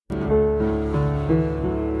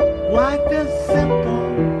is simple,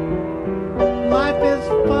 life is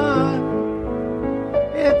fun.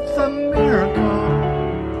 It's a miracle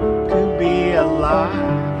to be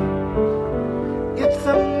alive. It's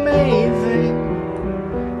amazing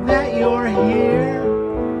that you're here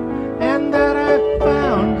and that I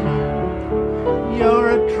found you. You're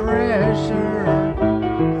a treasure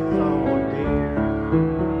so dear.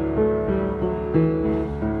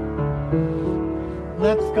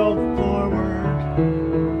 Let's go forward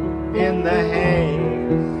in the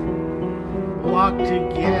haze, walk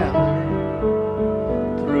together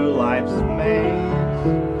through life's maze,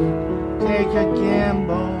 take a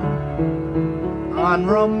gamble on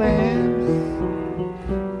romance.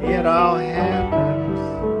 It all happens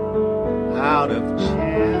out of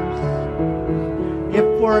chance. If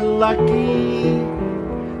we're lucky,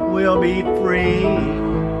 we'll be free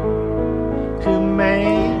to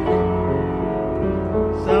make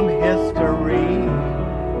some history.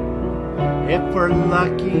 If we're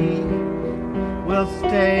lucky, we'll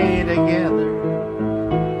stay together,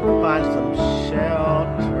 find some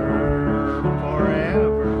shelter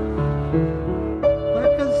forever.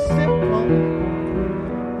 Life is simple,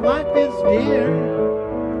 life is dear.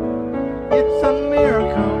 It's a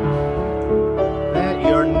miracle that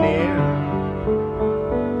you're near.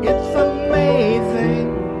 It's amazing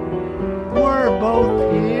we're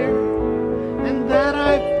both here and that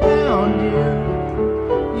I found you.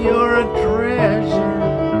 You're a treasure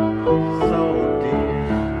so dear.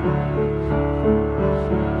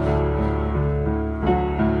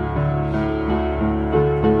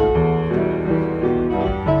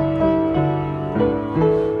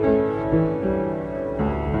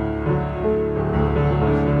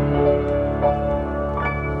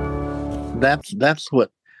 That's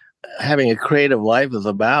what having a creative life is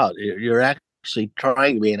about. You're actually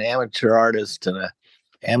trying to be an amateur artist and an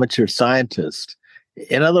amateur scientist.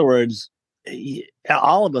 In other words,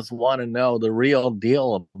 all of us want to know the real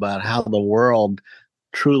deal about how the world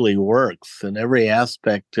truly works in every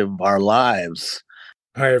aspect of our lives.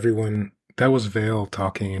 Hi, everyone. That was Vale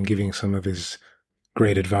talking and giving some of his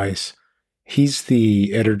great advice. He's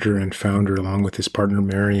the editor and founder, along with his partner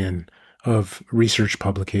Marion, of Research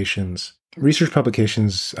Publications. Research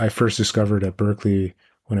Publications I first discovered at Berkeley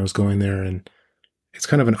when I was going there, and it's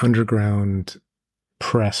kind of an underground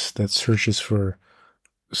press that searches for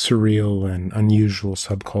surreal and unusual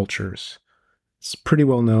subcultures. It's pretty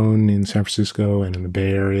well known in San Francisco and in the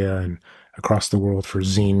Bay Area and across the world for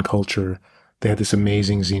zine culture. They had this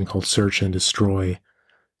amazing zine called Search and Destroy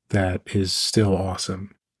that is still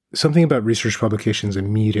awesome. Something about Research Publications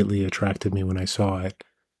immediately attracted me when I saw it.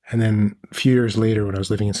 And then a few years later, when I was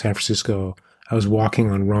living in San Francisco, I was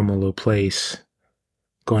walking on Romulo Place,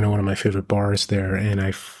 going to one of my favorite bars there, and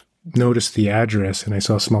I noticed the address, and I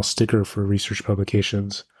saw a small sticker for Research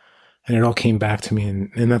Publications, and it all came back to me,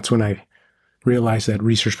 and that's when I realized that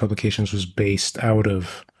Research Publications was based out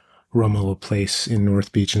of Romulo Place in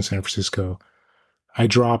North Beach in San Francisco. I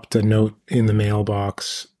dropped a note in the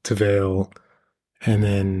mailbox to Vale, and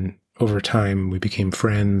then over time we became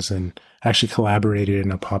friends and actually collaborated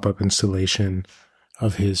in a pop-up installation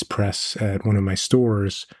of his press at one of my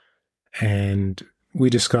stores. And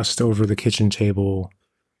we discussed over the kitchen table,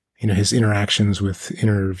 his interactions with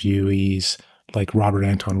interviewees like Robert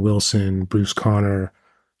Anton Wilson, Bruce Conner,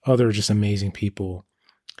 other just amazing people.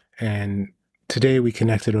 And today we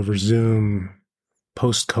connected over Zoom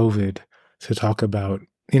post-COVID to talk about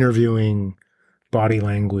interviewing, body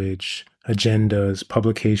language, agendas,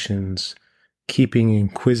 publications, keeping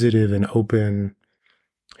inquisitive and open,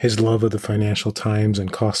 his love of the Financial Times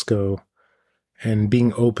and Costco, and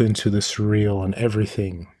being open to the surreal and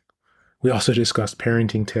everything. We also discussed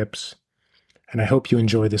parenting tips, and I hope you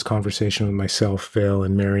enjoyed this conversation with myself, Vale,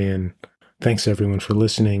 and Marion. Thanks, everyone, for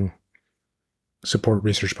listening. Support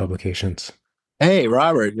Research Publications. Hey,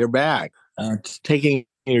 Robert, you're back. Taking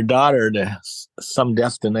your daughter to some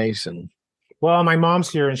destination. Well, my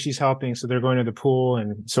mom's here and she's helping, so they're going to the pool,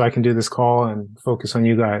 and so I can do this call and focus on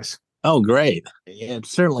you guys. Oh, great. Yeah,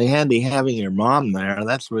 it's certainly handy having your mom there.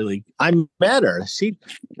 I met her.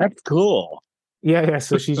 That's cool. Yeah.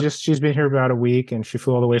 So she's been here about a week, and she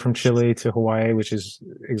flew all the way from Chile to Hawaii, which is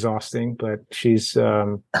exhausting, but she's,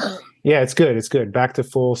 it's good. It's good. Back to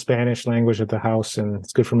full Spanish language at the house, and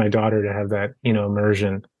it's good for my daughter to have that,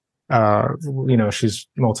 immersion. She's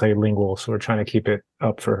multilingual, so we're trying to keep it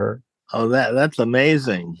up for her. Oh, that's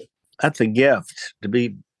amazing. That's a gift to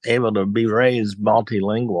be able to be raised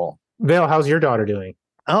multilingual. Vale, how's your daughter doing?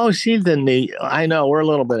 Oh, I know we're a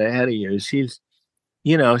little bit ahead of you. She's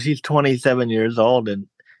 27 years old, and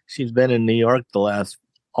she's been in New York the last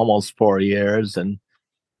almost 4 years. And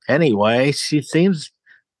anyway, she seems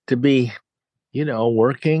to be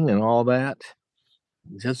working and all that,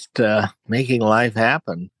 just making life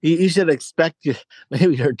happen. You should expect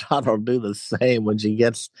maybe your daughter will do the same when she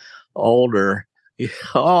gets older.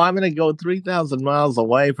 Oh, I'm going to go 3,000 miles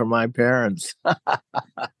away from my parents.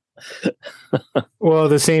 Well,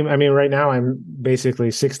 the same. I mean, right now I'm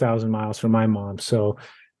basically 6,000 miles from my mom. So,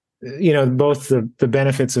 both the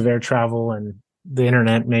benefits of air travel and the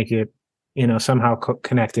internet make it, somehow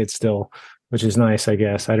connected still, which is nice, I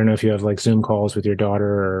guess. I don't know if you have like Zoom calls with your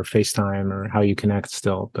daughter or FaceTime or how you connect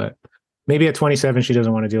still, but maybe at 27, she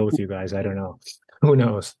doesn't want to deal with you guys. I don't know. Who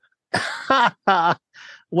knows?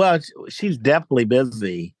 Well, she's definitely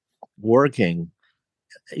busy working.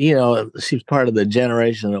 She's part of the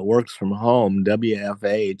generation that works from home,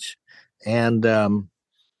 WFH, and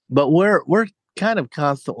but we're kind of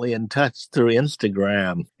constantly in touch through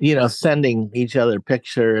Instagram. Sending each other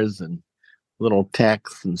pictures and little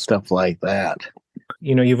texts and stuff like that.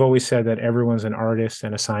 You've always said that everyone's an artist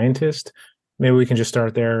and a scientist. Maybe we can just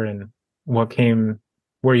start there and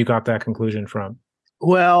where you got that conclusion from.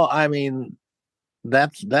 Well, I mean,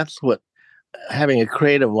 that's what having a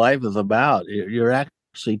creative life is about. You're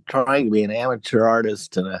actually trying to be an amateur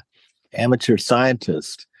artist and an amateur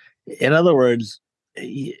scientist. In other words,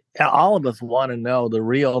 all of us want to know the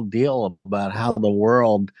real deal about how the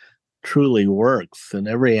world truly works in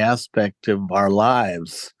every aspect of our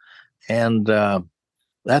lives. And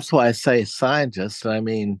that's why I say scientist. I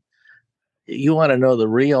mean, you want to know the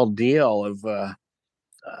real deal of,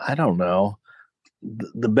 I don't know,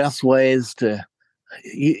 the best ways to,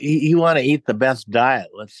 you want to eat the best diet.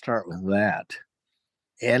 Let's start with that.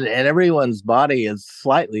 And everyone's body is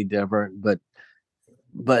slightly different,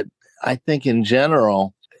 but I think in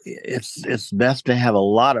general, it's best to have a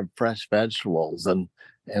lot of fresh vegetables and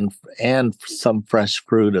some fresh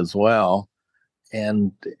fruit as well,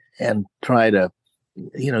 and try to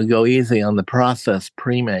go easy on the processed,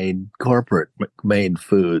 pre-made, corporate made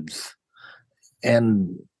foods,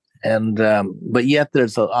 and but yet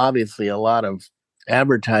there's obviously a lot of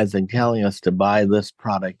advertising telling us to buy this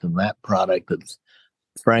product and that product that's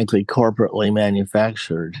frankly corporately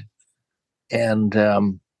manufactured. And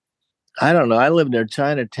I don't know, I live near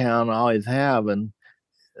Chinatown, always have, and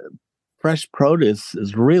fresh produce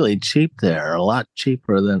is really cheap there, a lot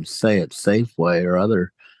cheaper than, say, at Safeway or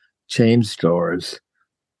other chain stores.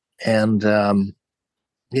 And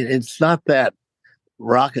it's not that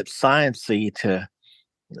rocket sciencey to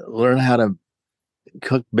learn how to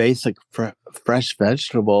cook basic fresh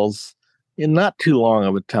vegetables in not too long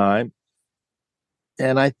of a time.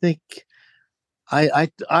 And I think I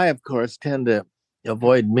of course tend to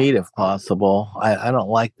avoid meat if possible. I don't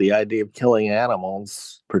like the idea of killing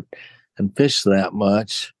animals and fish that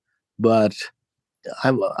much, but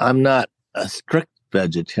I'm not a strict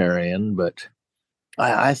vegetarian. But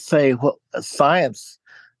I say science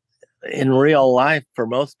in real life for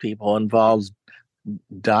most people involves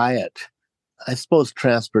diet. I suppose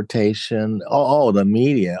transportation. Oh, the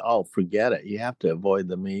media. Oh, forget it. You have to avoid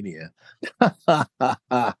the media.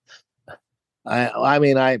 I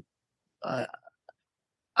mean, I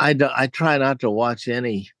try not to watch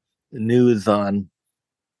any news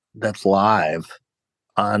that's live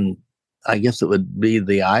on. I guess it would be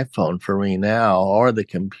the iPhone for me now, or the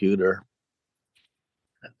computer.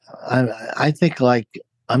 I think like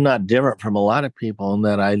I'm not different from a lot of people in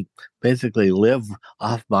that I basically live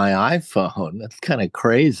off my iPhone. That's kind of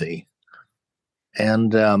crazy.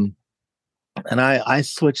 And I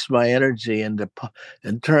switched my energy in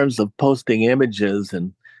terms of posting images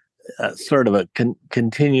and sort of a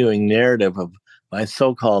continuing narrative of my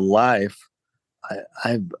so-called life.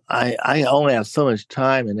 I only have so much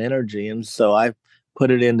time and energy, and so I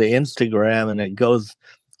put it into Instagram, and it goes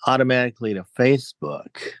automatically to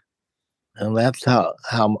Facebook. And that's how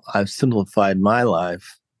I've simplified my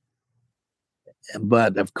life.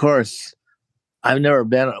 But of course, I've never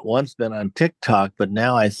once been on TikTok, but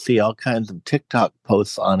now I see all kinds of TikTok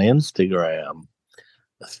posts on Instagram.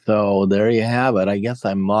 So there you have it. I guess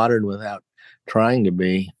I'm modern without trying to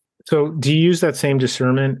be. So do you use that same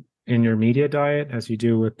discernment in your media diet as you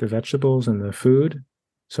do with the vegetables and the food?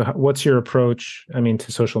 So what's your approach,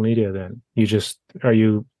 to social media then? Are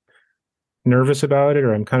you nervous about it,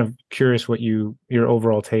 or I'm kind of curious what your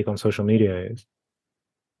overall take on social media is?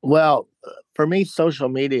 Well, for me, social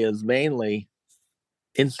media is mainly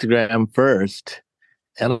Instagram first,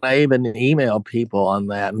 and I even email people on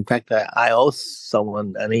that. In fact, I owe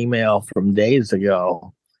someone an email from days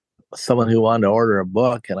ago, someone who wanted to order a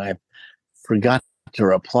book, and I forgot to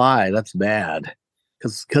reply. That's bad,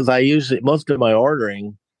 because I usually, most of my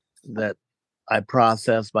ordering that I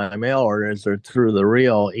process my mail orders are through the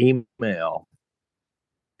real email.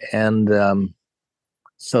 And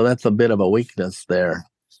So that's a bit of a weakness there.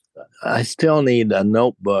 I still need a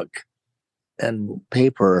notebook and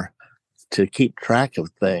paper to keep track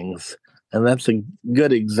of things. And that's a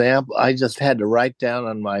good example. I just had to write down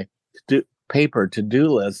on my paper to-do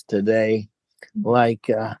list today, like,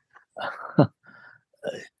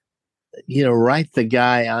 write the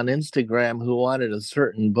guy on Instagram who wanted a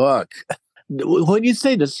certain book. When you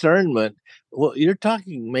say discernment, well, you're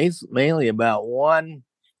talking mainly about one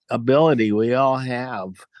ability we all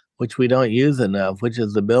have, which we don't use enough, which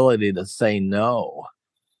is the ability to say no.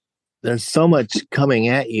 There's so much coming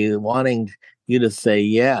at you, wanting you to say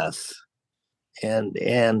yes, and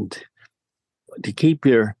to keep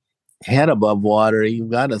your head above water,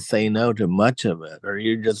 you've got to say no to much of it, or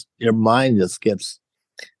your mind just gets.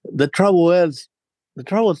 The trouble with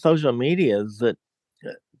social media is that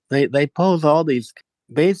they pose all these,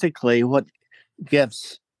 basically what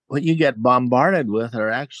you get bombarded with are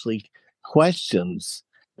actually questions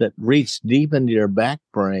that reach deep into your back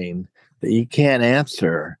brain that you can't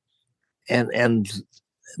answer. And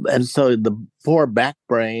so the poor back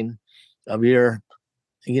brain of your,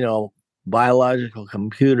 biological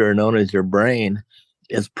computer known as your brain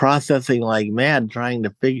is processing like mad, trying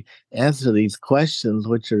to answer these questions,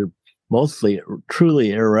 which are mostly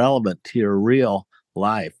truly irrelevant to your real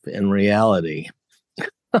life and reality.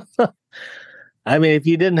 I mean, if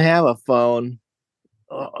you didn't have a phone,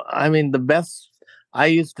 the best, I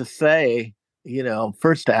used to say,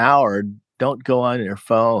 first hour, don't go on your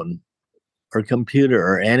phone or computer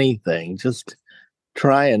or anything. Just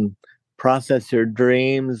try and process your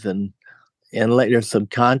dreams and let your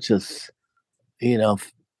subconscious,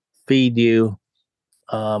 feed you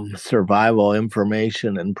survival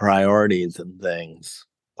information and priorities and things,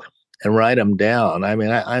 and write them down. I mean,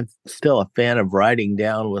 I'm still a fan of writing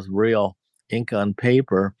down with real ink on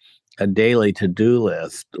paper a daily to-do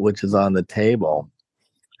list, which is on the table.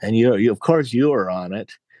 And you of course, you are on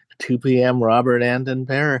it. 2 p.m. Robert Anton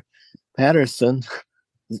Patterson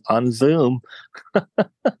on Zoom.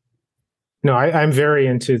 No, I'm very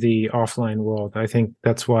into the offline world. I think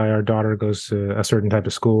that's why our daughter goes to a certain type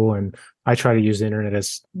of school, and I try to use the internet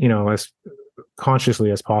as consciously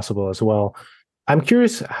as possible as well. I'm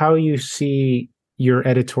curious how you see your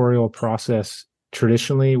editorial process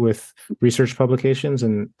traditionally with research publications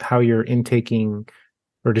and how you're intaking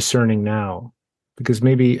or discerning now. Because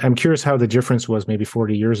maybe I'm curious how the difference was maybe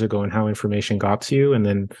 40 years ago and how information got to you, and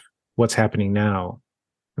then what's happening now.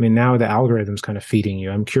 I mean, now the algorithm's kind of feeding you.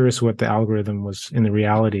 I'm curious what the algorithm was in the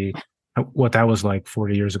reality, what that was like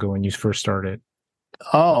 40 years ago when you first started.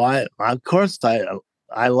 Oh, I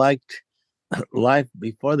liked life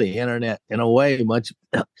before the internet in a way much.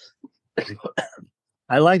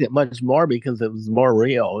 I liked it much more because it was more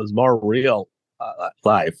real. It was more real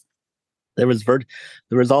life. There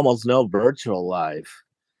was almost no virtual life,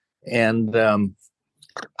 and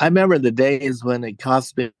I remember the days when it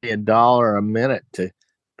cost me $1 a minute to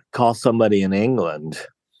call somebody in England,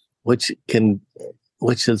 which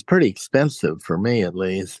is pretty expensive for me, at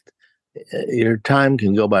least. Your time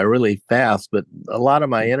can go by really fast, but a lot of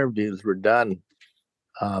my interviews were done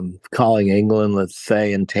calling England, let's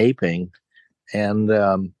say, and taping, and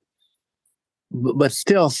but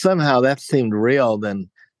still somehow that seemed real than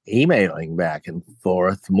emailing back and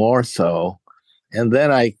forth more so. And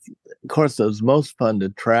then of course, it was most fun to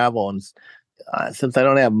travel, and since I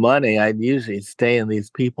don't have money, I'd usually stay in these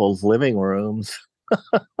people's living rooms,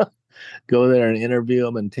 go there and interview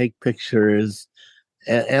them and take pictures.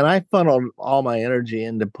 And I funneled all my energy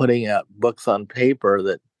into putting out books on paper.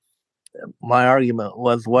 That my argument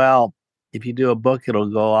was, well, if you do a book, it'll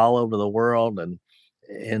go all over the world. And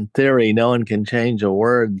in theory, no one can change a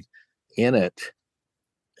word in it.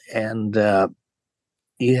 And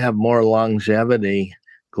you have more longevity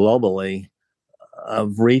globally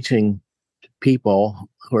of reaching people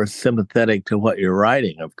who are sympathetic to what you're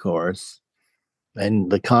writing, of course,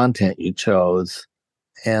 and the content you chose.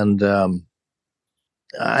 And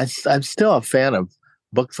I'm still a fan of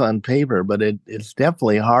books on paper, but it's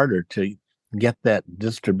definitely harder to get that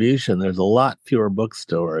distribution. There's a lot fewer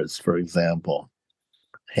bookstores, for example.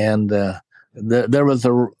 And there was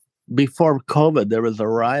before COVID, there was a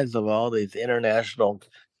rise of all these international,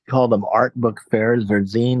 call them art book fairs or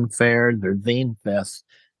zine fairs or zine fests.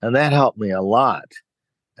 And that helped me a lot.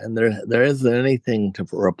 And there isn't anything to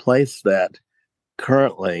replace that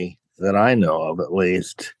currently that I know of, at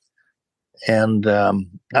least. And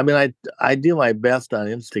I do my best on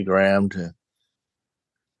Instagram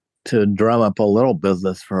to drum up a little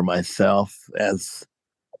business for myself, as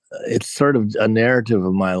it's sort of a narrative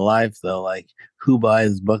of my life, though, like who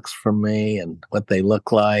buys books from me and what they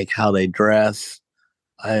look like, how they dress.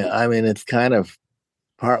 I mean, it's kind of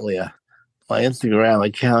my Instagram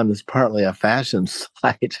account is partly a fashion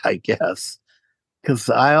site, I guess, because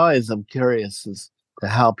I always am curious as to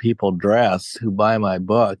how people dress who buy my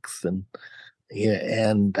books, and yeah,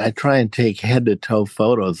 and I try and take head to toe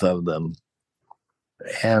photos of them,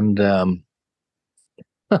 and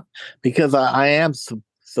because I am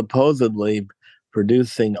supposedly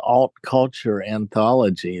producing alt culture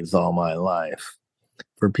anthologies all my life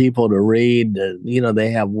for people to read.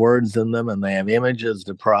 They have words in them and they have images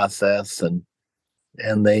to process, and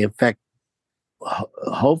they affect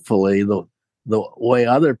hopefully the way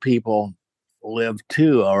other people live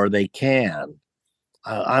too, or they can.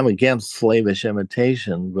 I'm against slavish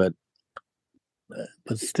imitation, but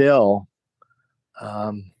still,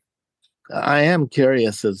 I am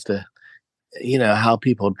curious as to how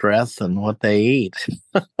people dress and what they eat.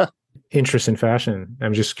 Interest in fashion.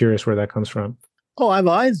 I'm just curious where that comes from. Oh, I've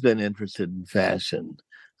always been interested in fashion.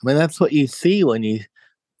 I mean, that's what you see when you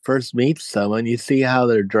first meet someone. You see how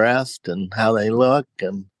they're dressed and how they look,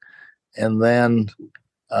 and then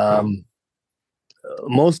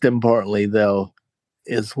most importantly, though,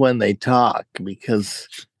 is when they talk, because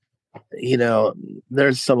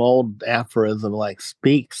there's some old aphorism like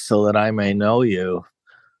 "speak so that I may know you"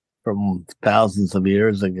 from thousands of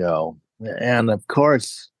years ago, and of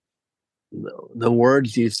course, the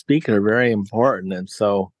words you speak are very important, and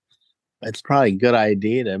so it's probably a good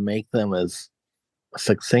idea to make them as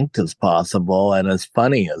succinct as possible and as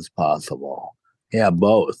funny as possible. Yeah,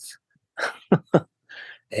 both.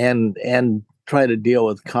 and try to deal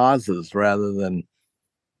with causes rather than,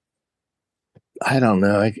 I don't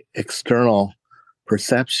know, external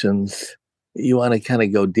perceptions. You want to kind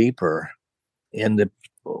of go deeper into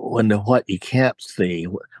what you can't see,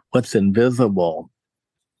 what's invisible.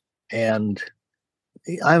 And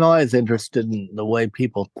I'm always interested in the way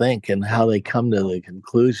people think and how they come to the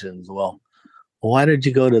conclusions. Well, why did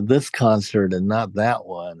you go to this concert and not that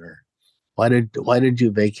one? Or why did you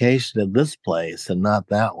vacation at this place and not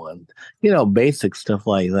that one? Basic stuff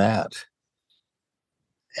like that.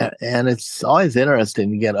 And it's always interesting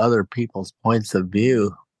to get other people's points of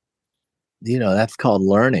view. That's called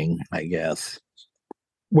learning, I guess.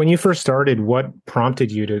 When you first started, what prompted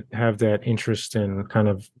you to have that interest in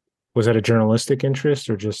was that a journalistic interest,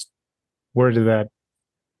 or just where did that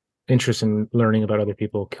interest in learning about other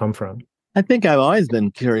people come from? I think I've always been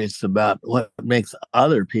curious about what makes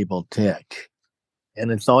other people tick. And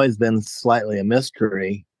it's always been slightly a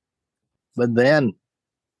mystery. But then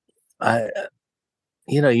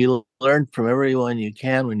you learn from everyone you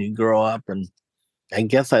can when you grow up. And I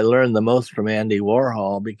guess I learned the most from Andy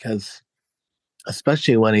Warhol, because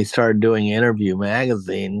especially when he started doing Interview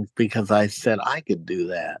magazine, because I said I could do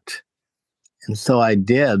that. And so I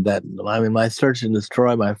did that. I mean, my Search and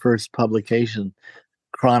Destroy, my first publication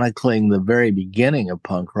chronicling the very beginning of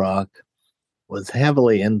punk rock, was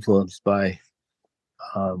heavily influenced by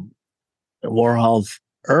Warhol's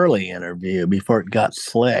early Interview before it got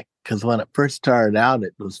slick. Because when it first started out,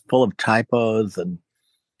 it was full of typos and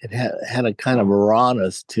it had a kind of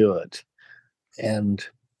rawness to it, and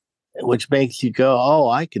which makes you go, "Oh,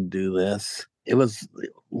 I could do this." It was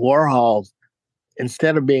Warhol.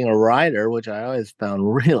 Instead of being a writer, which I always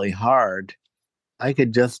found really hard, I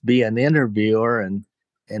could just be an interviewer and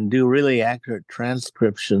do really accurate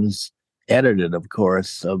transcriptions, edited, of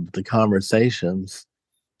course, of the conversations,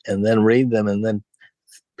 and then read them, and then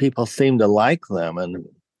people seem to like them,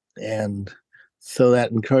 and so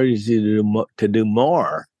that encourages you to do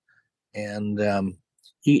more, and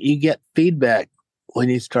you get feedback when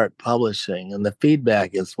you start publishing, and the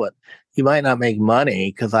feedback is what you might not make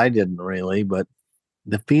money, because I didn't really, but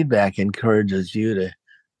the feedback encourages you to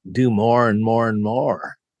do more and more and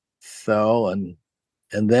more. So, and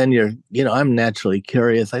then I'm naturally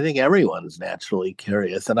curious. I think everyone's naturally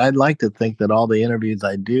curious. And I'd like to think that all the interviews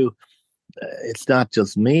I do, it's not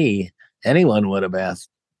just me. Anyone would have asked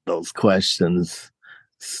those questions.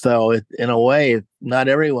 So in a way, not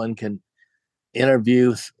everyone can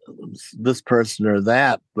interview this person or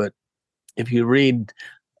that, but if you read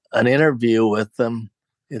an interview with them,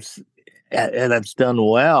 and it's done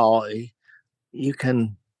well,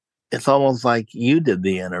 it's almost like you did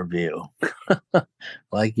the interview.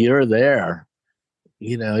 Like you're there.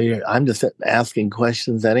 I'm just asking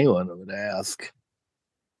questions anyone would ask.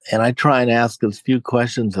 And I try and ask as few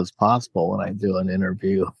questions as possible when I do an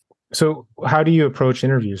interview. So how do you approach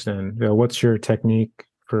interviews then? What's your technique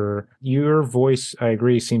for your voice? I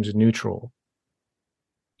agree, seems neutral.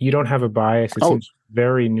 You don't have a bias. It seems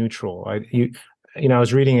very neutral. I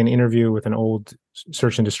was reading an interview with an old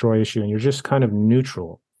Search and Destroy issue, and you're just kind of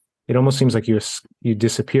neutral. It almost seems like you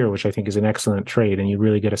disappear, which I think is an excellent trait, and you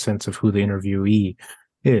really get a sense of who the interviewee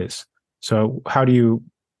is. So how do you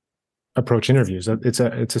approach interviews? It's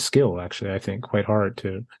a skill, actually, I think, quite hard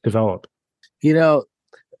to develop. You know,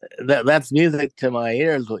 that's music to my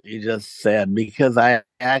ears, what you just said, because I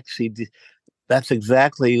actually, that's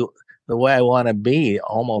exactly the way I want to be,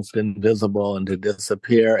 almost invisible and to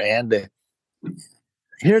disappear. And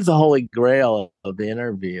here's the holy grail of the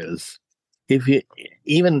interviews. If you,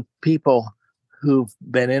 even people who've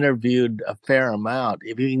been interviewed a fair amount,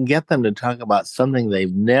 if you can get them to talk about something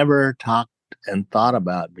they've never talked and thought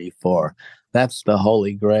about before, that's the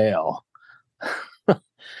holy grail.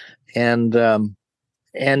 and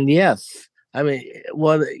yes, I mean,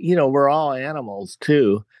 well, we're all animals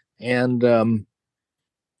too, and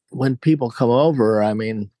when people come over, I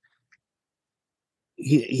mean,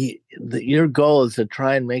 your goal is to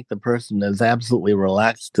try and make the person as absolutely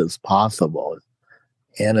relaxed as possible,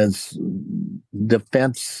 and as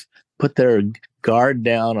defense, put their guard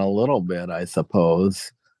down a little bit, I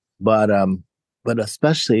suppose, but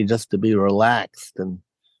especially just to be relaxed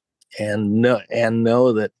and know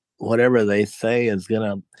that whatever they say is going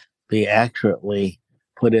to be accurately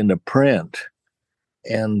put into print,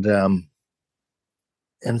 and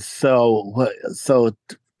so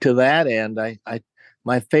to that end, I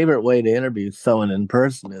my favorite way to interview someone in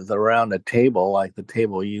person is around a table like the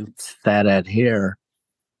table you sat at here,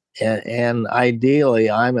 and ideally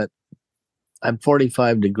I'm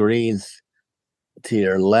 45 degrees to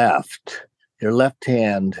your left. Your left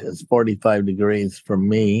hand is 45 degrees from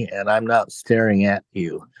me, and I'm not staring at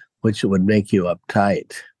you, which would make you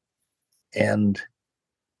uptight. And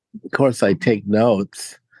of course, I take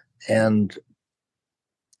notes.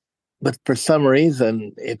 But for some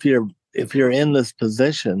reason, if you're in this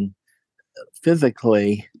position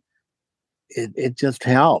physically, it just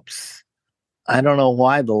helps. I don't know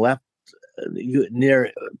why the left,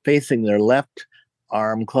 near facing their left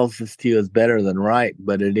arm closest to you is better than right,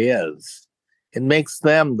 but it is. It makes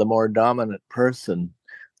them the more dominant person.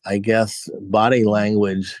 I guess body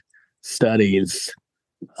language studies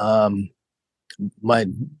might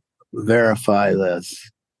verify this,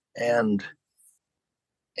 and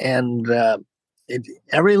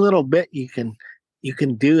every little bit you can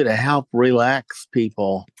do to help relax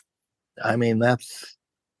people. I mean,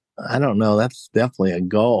 I don't know, that's definitely a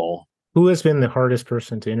goal. Who has been the hardest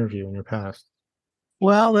person to interview in your past?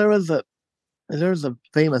 Well, there was a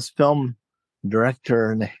famous film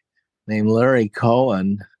director named Larry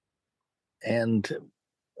Cohen, and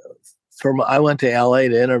I went to LA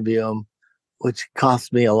to interview him, which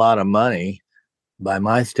cost me a lot of money by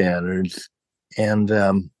my standards. And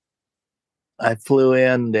I flew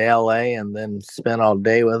in to LA and then spent all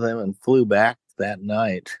day with him and flew back that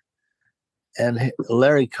night. And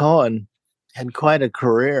Larry Cohen had quite a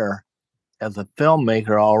career as a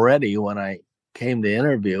filmmaker already when I came to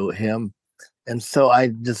interview him. And so I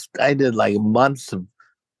did like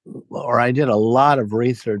I did a lot of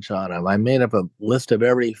research on him. I made up a list of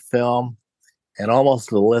every film and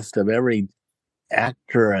almost a list of every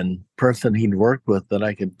actor and person he'd worked with that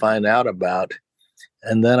I could find out about.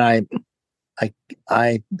 And then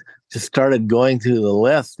I just started going through the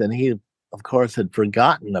list, and he, of course, had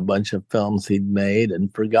forgotten a bunch of films he'd made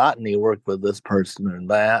and forgotten he worked with this person or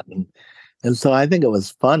that. And so I think it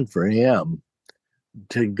was fun for him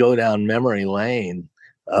to go down memory lane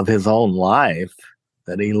of his own life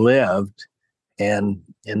that he lived, and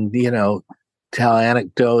tell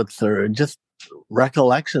anecdotes or just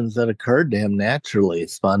recollections that occurred to him naturally,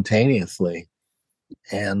 spontaneously.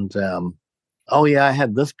 And oh yeah, I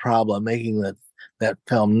had this problem making that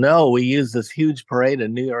film. No, we used this huge parade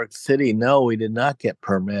in New York City. No, we did not get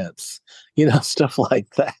permits. Stuff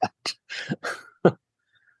like that.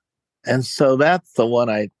 And so that's the one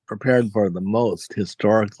I prepared for the most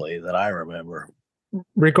historically that I remember.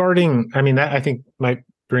 Regarding, I mean, that I think might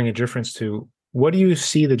bring a difference to, what do you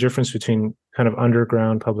see the difference between kind of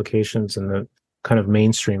underground publications and the kind of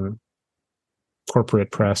mainstream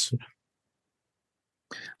corporate press?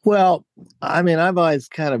 Well, I mean, I've always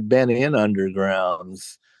kind of been in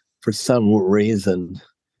undergrounds for some reason,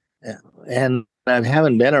 and I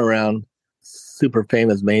haven't been around super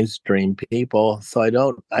famous mainstream people, so I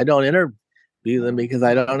don't interview them because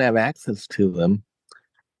I don't have access to them,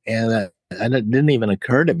 and it didn't even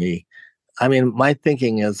occur to me. I mean, my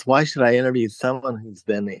thinking is, why should I interview someone who's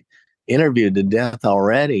been interviewed to death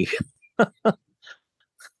already?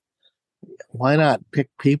 Why not pick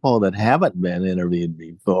people that haven't been interviewed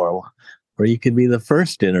before, where you could be the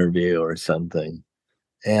first interview or something?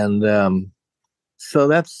 And so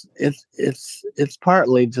it's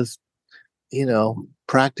partly just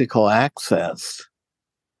practical access.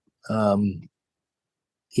 You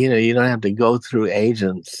don't have to go through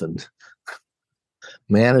agents and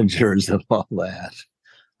managers and all that.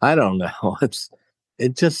 I don't know.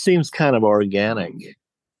 It just seems kind of organic.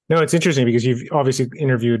 No, it's interesting because you've obviously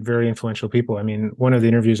interviewed very influential people. I mean, one of the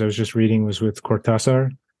interviews I was just reading was with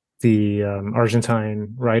Cortázar, the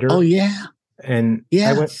Argentine writer. Oh yeah, and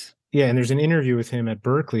yes. And there's an interview with him at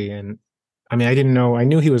Berkeley, and I mean, I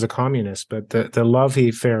knew he was a communist, but the love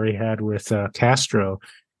affair he had with Castro,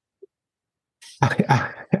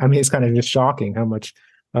 I mean, it's kind of just shocking how much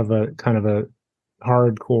of a kind of a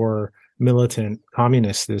hardcore militant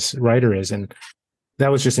communist this writer is, and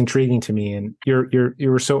that was just intriguing to me. And you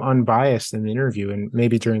were so unbiased in the interview, and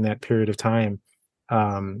maybe during that period of time,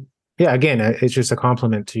 again, it's just a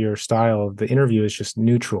compliment to your style. The interview is just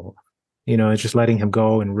neutral. It's just letting him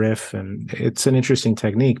go and riff. And it's an interesting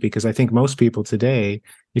technique because I think most people today,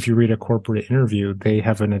 if you read a corporate interview, they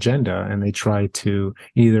have an agenda and they try to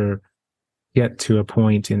either get to a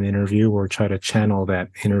point in the interview or try to channel that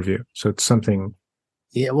interview. So it's something.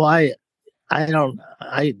 Yeah, well, I don't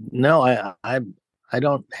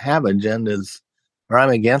have agendas, or I'm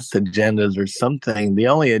against agendas or something. The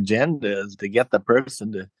only agenda is to get the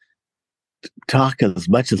person to talk as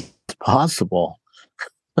much as possible.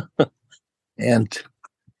 And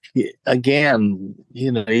again,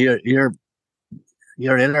 your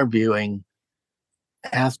interviewing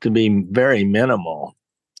has to be very minimal.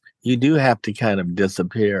 You do have to kind of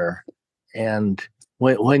disappear. And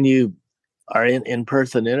when you are in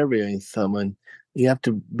person interviewing someone, you have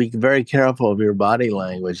to be very careful of your body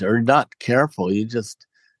language, or not careful.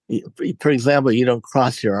 For example, you don't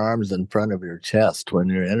cross your arms in front of your chest when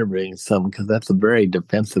you're interviewing someone, because that's a very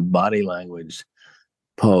defensive body language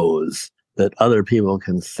pose that other people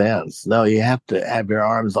can sense. No, you have to have your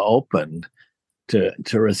arms open to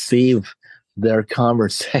receive their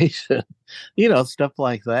conversation, stuff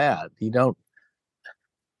like that. You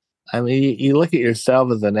look at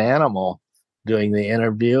yourself as an animal doing the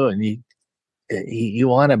interview, and you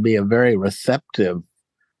want to be a very receptive,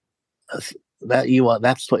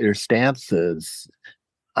 that's what your stance is.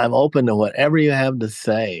 I'm open to whatever you have to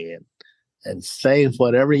say, and say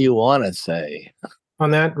whatever you want to say.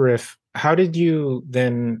 On that riff, how did you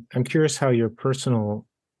then, I'm curious how your personal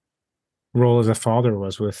role as a father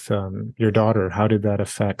was with your daughter. How did that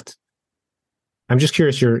affect? I'm just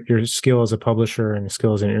curious your skill as a publisher and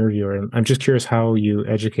skill as an interviewer. I'm just curious how you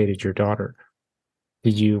educated your daughter.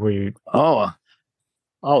 Were you?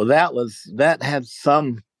 That had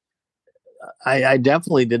some. I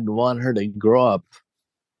definitely didn't want her to grow up.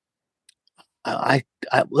 I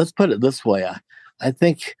let's put it this way. I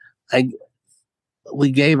think we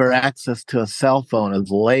gave her access to a cell phone as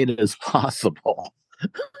late as possible.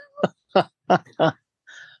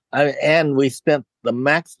 And we spent the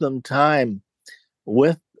maximum time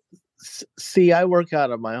with. See, I work out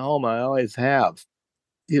of my home. I always have,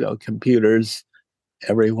 computers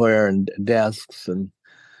everywhere and desks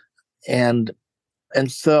and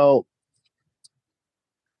so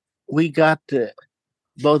we got to,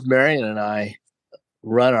 both Marion and I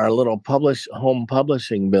run our little home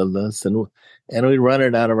publishing business, and we run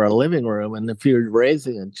it out of our living room. And if you're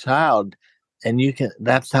raising a child and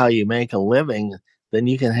that's how you make a living, then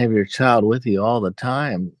you can have your child with you all the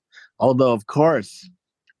time. Although, of course,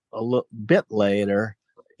 a little bit later,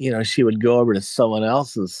 she would go over to someone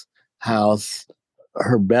else's house,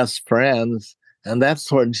 her best friends, and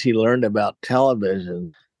that's when she learned about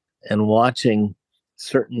television and watching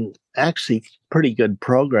certain actually pretty good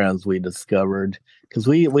programs we discovered, because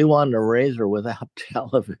we wanted to raise her without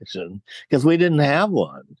television because we didn't have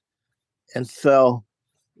one. And so,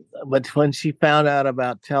 but when she found out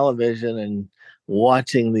about television and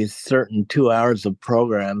watching these certain 2 hours of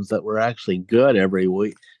programs that were actually good every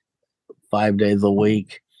week, 5 days a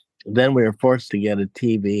week, then we were forced to get a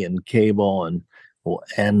TV and cable and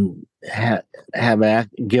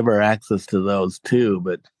give her access to those too.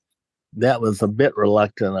 But that was a bit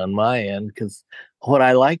reluctant on my end, because what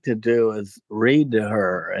I like to do is read to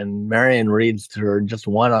her, and Marion reads to her just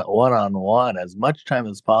one-on-one, as much time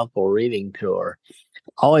as possible reading to her.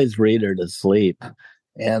 Always read her to sleep.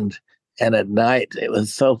 And at night, it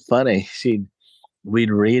was so funny.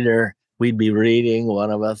 We'd read her, we'd be reading,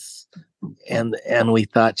 one of us, and we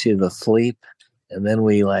thought she was asleep. And then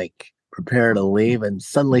we prepare to leave, and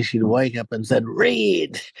suddenly she'd wake up and said,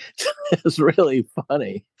 "Read." It was really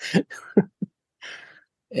funny.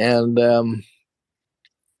 And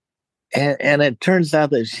it turns out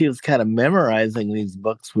that she was kind of memorizing these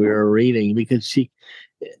books we were reading,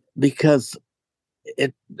 because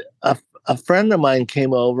a friend of mine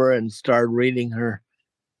came over and started reading her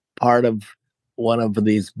part of one of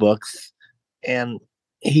these books, and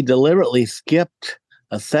he deliberately skipped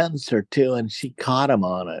a sentence or two, and she caught him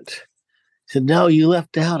on it. said, "No, you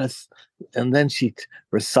left out a," and then she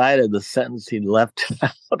recited the sentence he left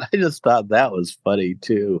out. I just thought that was funny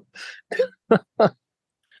too.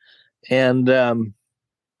 And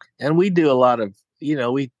we do a lot of,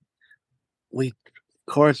 we of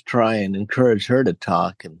course try and encourage her to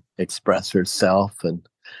talk and express herself, and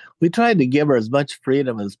we tried to give her as much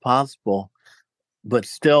freedom as possible, but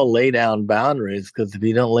still lay down boundaries, because if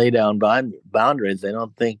you don't lay down boundaries, they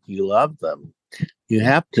don't think you love them. You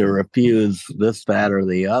have to refuse this, that, or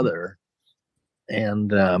the other.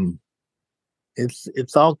 And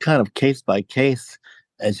it's all kind of case by case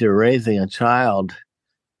as you're raising a child,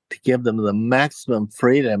 to give them the maximum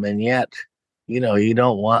freedom. And yet, you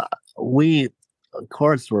don't want, of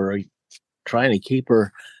course, we're trying to keep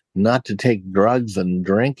her not to take drugs and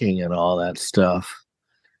drinking and all that stuff.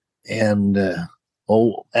 And,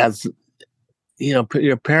 as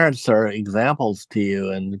your parents are examples to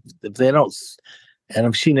you, and if they don't, and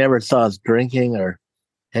if she never saw us drinking or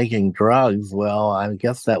taking drugs, well, I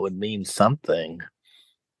guess that would mean something.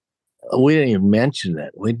 We didn't even mention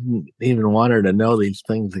it. We didn't even want her to know these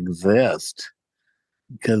things exist,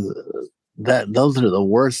 because those are the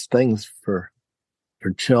worst things for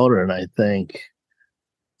children, I think.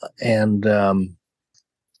 And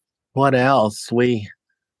what else? Of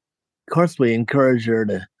course, we encourage her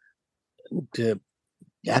to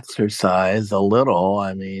exercise a little.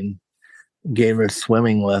 I mean, gave her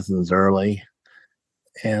swimming lessons early.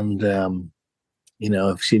 And,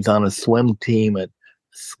 if she's on a swim team at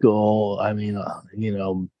school, I mean,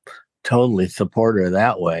 totally support her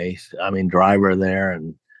that way. I mean, drive her there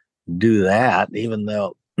and do that, even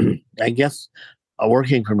though I guess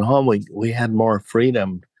working from home, we had more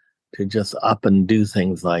freedom to just up and do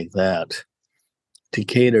things like that to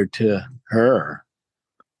cater to her.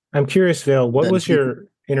 I'm curious, Vale, what was your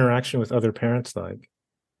interaction with other parents like?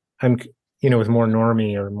 With more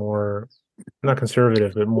normie or more, not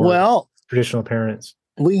conservative, but more traditional parents.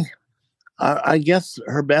 I guess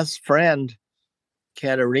her best friend,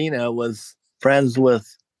 Katerina, was friends with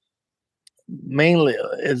mainly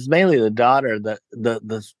the daughter.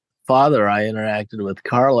 The father I interacted with,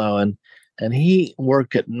 Carlo, and he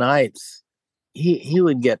worked at nights. He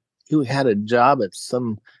had a job at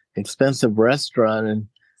some expensive restaurant, and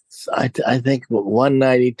I think one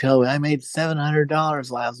night he told me, I made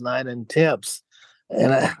 $700 last night in tips.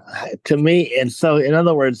 And to me, and so in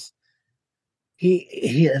other words,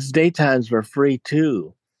 his daytimes were free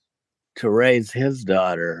too, to raise his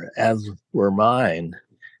daughter, as were mine.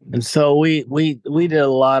 And so we did a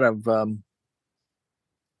lot of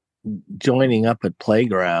joining up at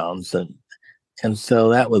playgrounds, and so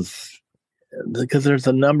that was because there's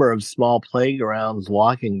a number of small playgrounds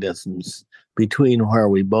walking distance between where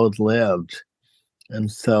we both lived,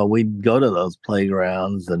 and so we'd go to those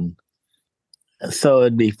playgrounds, and so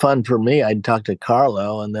it'd be fun for me. I'd talk to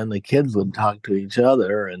Carlo, and then the kids would talk to each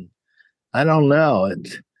other, and I don't know, and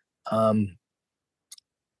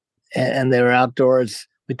they were outdoors.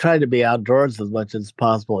 We tried to be outdoors as much as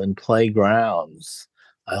possible in playgrounds.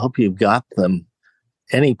 I hope you've got them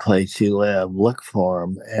any place you live. Look for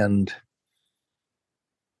them,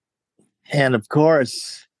 and of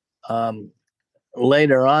course,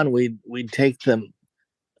 later on, we'd take them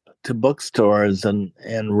to bookstores and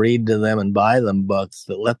read to them and buy them books,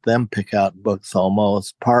 that let them pick out books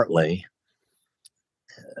almost partly.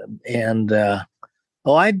 And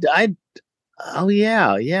I'd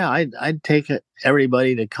take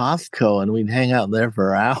everybody to Costco, and we'd hang out there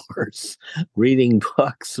for hours reading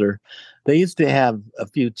books. Or they used to have a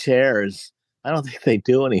few chairs. I don't think they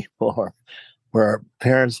do anymore, where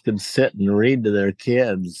parents could sit and read to their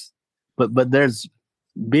kids. But there's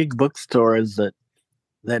big bookstores that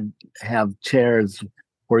have chairs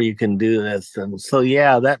where you can do this. And so,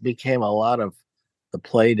 that became a lot of the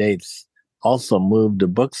play dates. Also moved to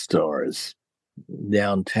bookstores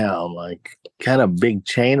downtown, like kind of big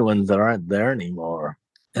chain ones that aren't there anymore.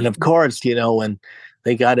 And of course, when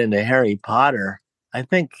they got into Harry Potter, I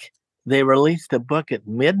think they released a book at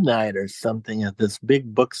midnight or something at this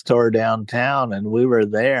big bookstore downtown, and we were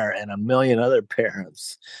there, and a million other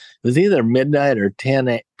parents. It was either midnight or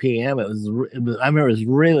 10 p.m. It was I remember it was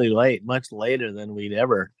really late, much later than we'd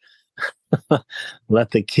ever let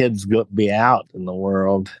the kids be out in the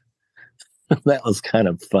world. That was kind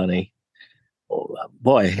of funny. Oh,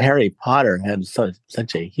 boy, Harry Potter had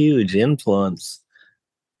such a huge influence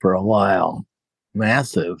for a while.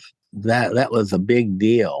 Massive. That was a big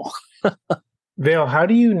deal. Vale, how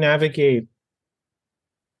do you navigate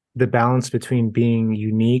the balance between being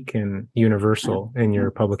unique and universal in your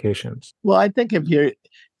publications? Well, I think if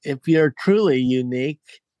you're truly unique,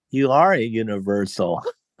 you are a universal.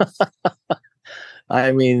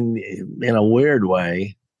 I mean, in a weird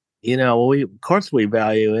way, we of course we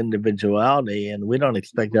value individuality, and we don't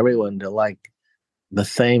expect everyone to like the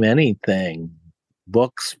same anything,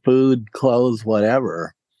 books, food, clothes,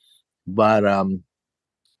 whatever. But I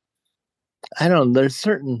don't know,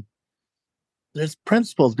 there's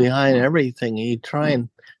principles behind everything. You try and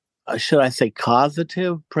should I say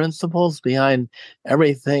causative principles behind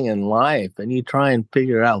everything in life, and you try and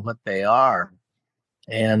figure out what they are,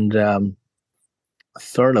 and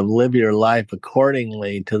sort of live your life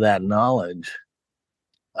accordingly to that knowledge.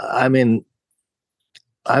 I mean,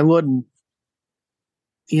 I wouldn't,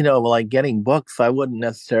 like getting books, I wouldn't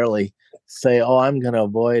necessarily say, oh, I'm going to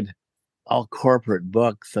avoid all corporate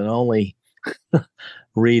books and only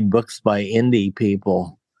read books by indie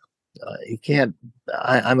people. You can't,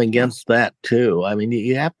 I'm against that too. I mean,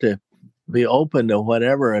 you have to be open to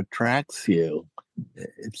whatever attracts you.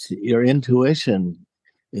 It's your intuition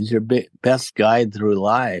is your best guide through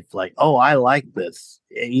life. Like, oh, I like this.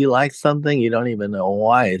 You like something, you don't even know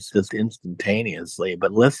why. It's just instantaneously.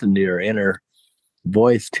 But listen to your inner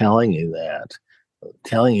voice telling you that,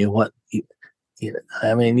 telling you what.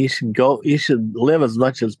 I mean, you should live as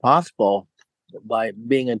much as possible by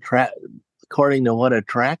being according to what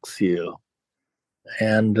attracts you.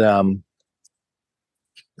 And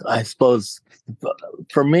I suppose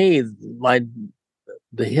for me,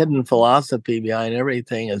 the hidden philosophy behind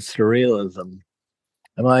everything is surrealism.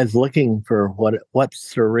 I'm always looking for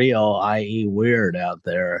what's surreal, i.e., weird, out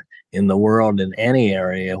there in the world in any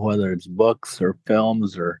area, whether it's books or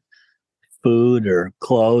films or food or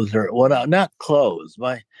clothes or what. Not clothes.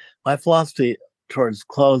 My philosophy towards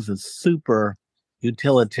clothes is super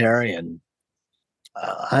utilitarian.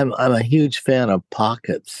 I'm a huge fan of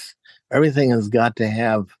pockets. Everything has got to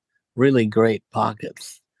have really great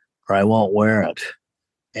pockets, or I won't wear it.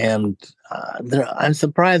 And I'm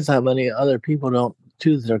surprised how many other people don't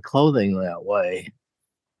choose their clothing that way.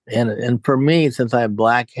 And for me, since I have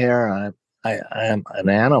black hair, I'm an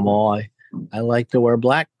animal. I like to wear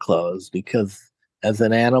black clothes because as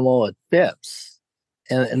an animal, it fits.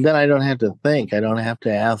 And then I don't have to think. I don't have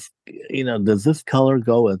to ask, does this color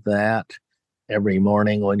go with that? Every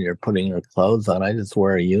morning when you're putting your clothes on, I just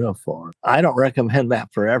wear a uniform. I don't recommend that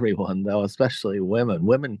for everyone, though, especially women.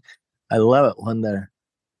 Women, I love it when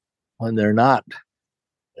they're not,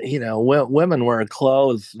 women wear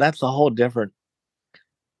clothes. That's a whole different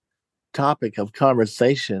topic of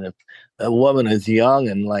conversation. If a woman is young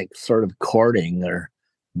and like sort of courting or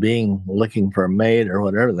looking for a mate or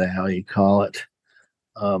whatever the hell you call it,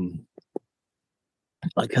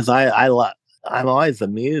 because I'm always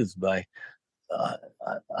amused by.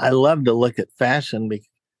 I love to look at fashion,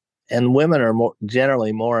 and women are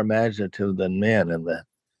generally more imaginative than men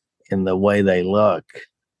in the way they look,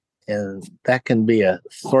 and that can be a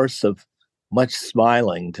source of much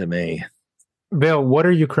smiling to me. Bill, what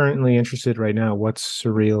are you currently interested right now? What's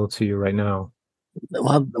surreal to you right now?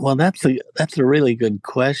 Well, that's a really good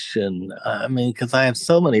question. I mean, because I have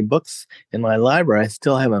so many books in my library I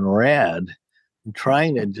still haven't read. I'm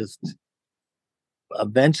trying to just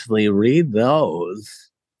eventually read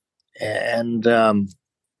those. And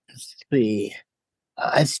see,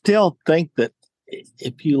 I still think that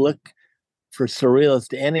if you look for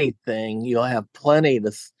surrealist anything, you'll have plenty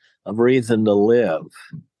of reason to live.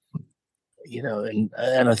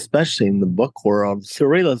 And especially in the book world,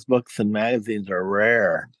 surrealist books and magazines are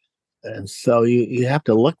rare. And so you have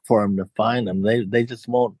to look for them to find them. They just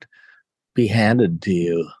won't be handed to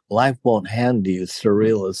you. Life won't hand you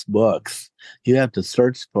surrealist books. You have to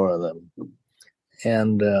search for them.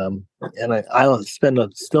 And I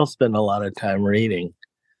still spend a lot of time reading.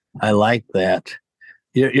 I like that.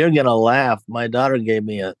 You're gonna laugh. My daughter gave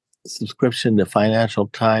me a subscription to Financial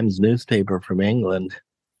Times newspaper from England,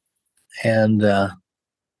 and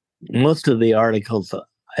most of the articles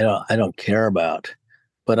I don't care about,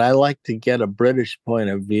 but I like to get a British point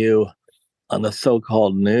of view on the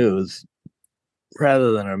so-called news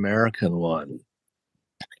rather than an American one.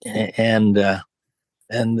 And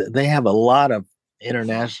they have a lot of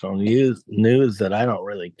international news that I don't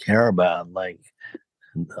really care about. Like,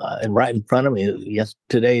 and right in front of me,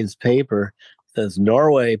 today's paper says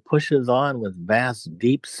Norway pushes on with vast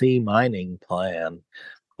deep sea mining plan.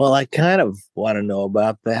 Well, I kind of want to know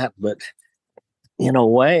about that, but in a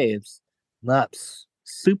way, it's not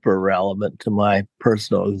super relevant to my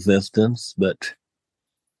personal existence. But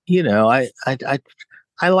I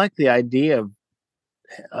like the idea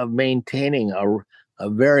of maintaining a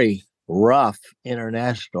very rough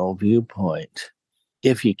international viewpoint,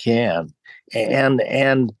 if you can.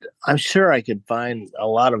 And I'm sure I could find a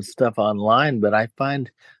lot of stuff online, but I find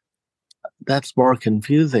that's more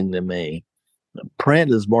confusing to me.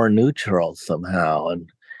 print is more neutral somehow,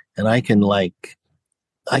 and I can like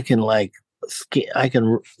I can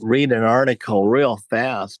read an article real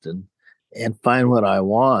fast and find what I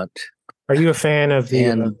want. Are you a fan of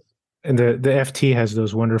And and the FT has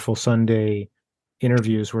those wonderful Sunday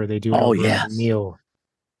interviews where they do it oh over a yes, meal.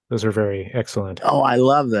 Those are very excellent. oh I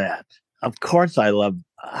love that. Of course, I love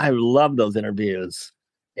those interviews.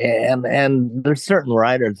 And there's certain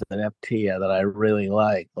writers in FT that I really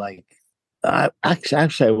like. Like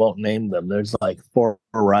actually I won't name them. There's like four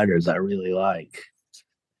writers I really like,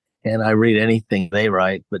 and I read anything they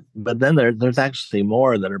write. But then there's actually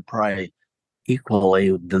more that are probably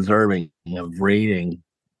equally deserving of reading.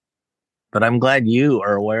 But I'm glad you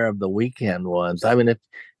are aware of the weekend ones. I mean, if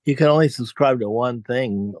you can only subscribe to one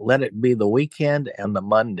thing, let it be the weekend and the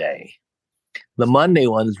Monday. The Monday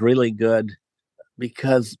one's really good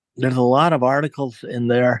because there's a lot of articles in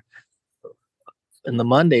there in the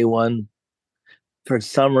Monday one for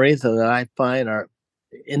some reason that I find are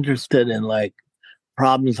interested in like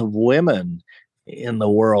problems of women in the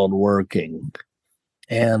world working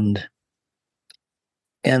and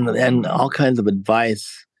and all kinds of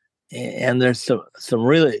advice. And there's some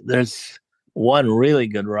really there's one really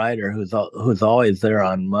good writer who's always there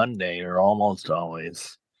on Monday or almost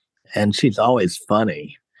always, and she's always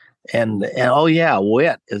funny. And oh yeah,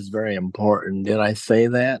 wit is very important. Did I say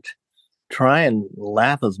that? Try and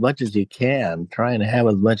laugh as much as you can. Try and have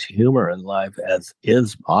as much humor in life as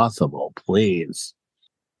is possible, please.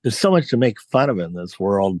 There's so much to make fun of in this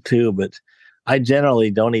world too, but I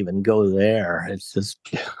generally don't even go there. It's just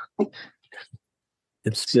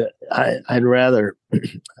I'd rather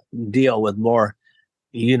deal with more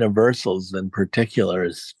universals than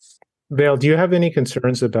particulars. Vale, do you have any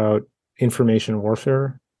concerns about information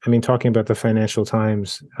warfare? I mean, talking about the Financial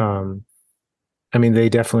Times, I mean, they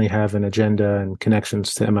definitely have an agenda and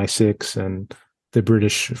connections to MI6 and the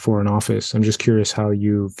British Foreign Office. I'm just curious how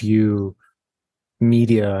you view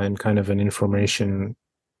media and kind of an information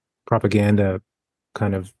propaganda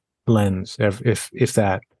kind of lens, if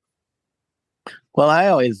that. Well, I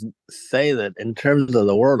always say that in terms of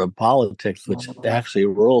the world of politics, which actually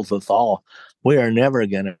rules us all, we are never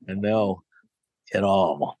going to know it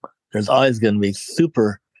all. There's always going to be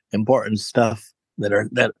super important stuff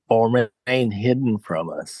that will remain hidden from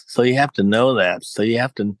us. So you have to know that. So you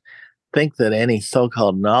have to think that any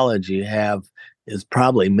so-called knowledge you have is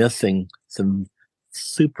probably missing some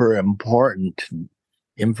super important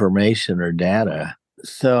information or data.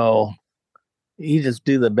 So you just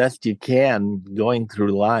do the best you can going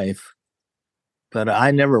through life. But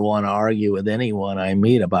I never want to argue with anyone I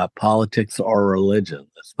meet about politics or religion.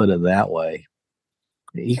 Let's put it that way.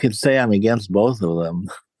 You could say I'm against both of them,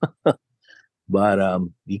 but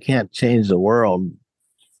you can't change the world.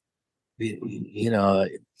 You know,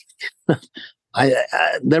 I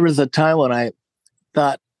there was a time when I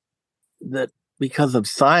thought that because of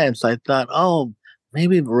science, I thought, oh,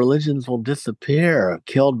 maybe religions will disappear,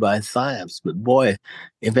 killed by science. But boy,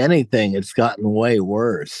 if anything, it's gotten way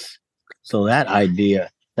worse. So that idea,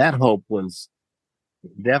 that hope was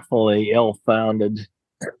definitely ill-founded.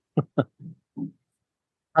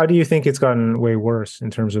 How do you think it's gotten way worse in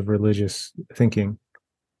terms of religious thinking?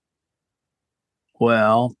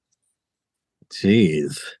 Well,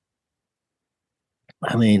 geez.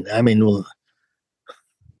 I mean, well,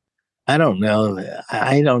 I don't know.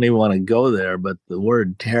 I don't even want to go there, but the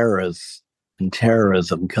word terrorist and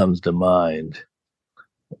terrorism comes to mind,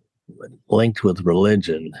 linked with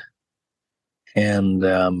religion. And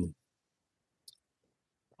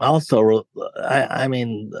also, I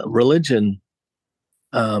mean, religion.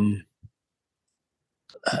 I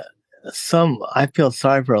feel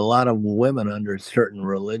sorry for a lot of women under certain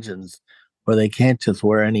religions where they can't just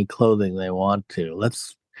wear any clothing they want to.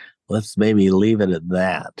 Let's maybe leave it at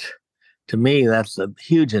that. To me, that's a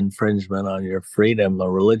huge infringement on your freedom, a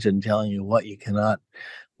religion telling you what you cannot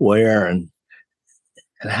wear and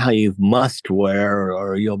how you must wear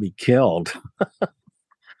or you'll be killed.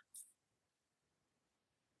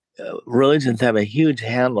 Religions have a huge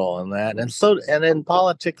handle on that, and in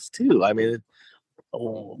politics too. I mean,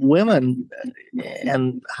 women,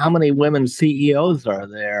 and how many women CEOs are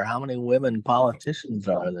there? How many women politicians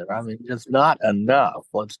are there? I mean, just not enough.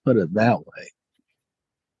 Let's put it that way.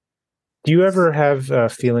 Do you ever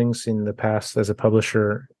have feelings in the past as a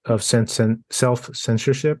publisher of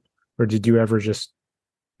self-censorship, or did you ever just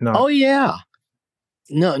not? Oh yeah,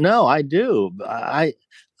 no, I do. I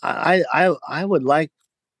would like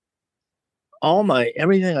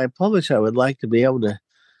everything I publish. I would like to be able to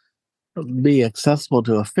be accessible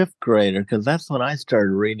to a fifth grader, because that's when I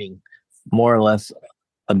started reading more or less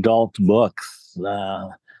adult books.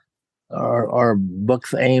 are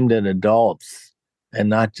books aimed at adults and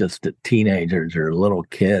not just at teenagers or little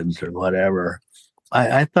kids or whatever.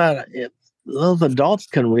 I thought if those adults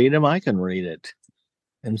can read them, I can read it.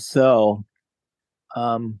 And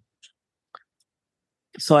um,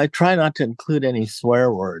 so I try not to include any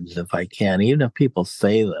swear words if I can, even if people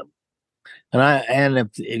say them. And if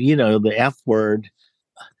you know the F word,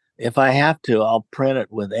 if I have to, I'll print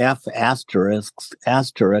it with F asterisk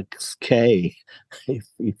K,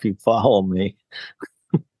 if you follow me.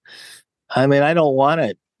 I mean, I don't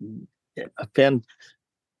want to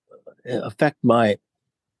affect my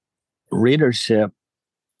readership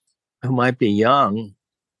who might be young.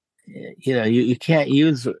 You know, you can't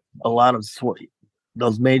use a lot of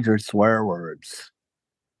those major swear words,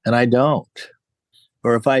 and I don't.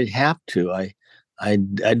 Or if I have to, I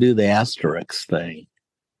do the asterisk thing.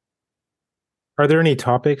 Are there any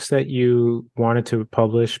topics that you wanted to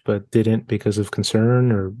publish but didn't because of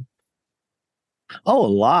concern or? Oh,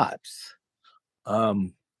 lots. I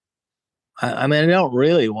mean, I don't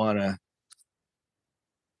really want to.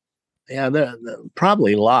 Yeah, there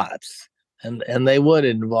probably lots, and they would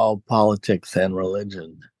involve politics and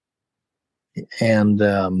religion. And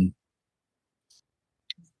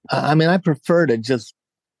I mean, I prefer to just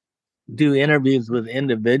do interviews with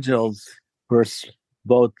individuals who are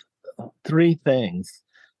both three things: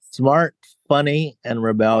 smart, funny, and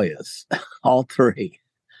rebellious. All three.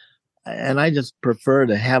 And I just prefer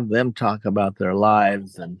to have them talk about their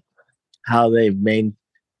lives and how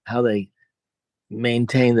how they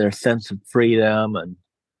maintain their sense of freedom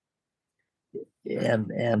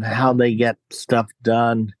and how they get stuff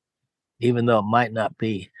done, even though it might not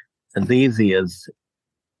be as easy as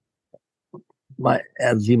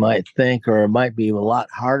you might think, or it might be a lot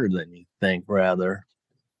harder than you think. Rather,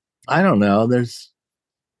 I don't know. Of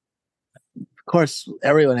course,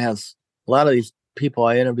 everyone has a lot of these people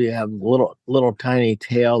I interview have little tiny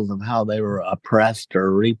tales of how they were oppressed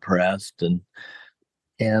or repressed,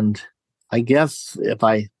 and I guess if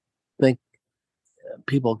I think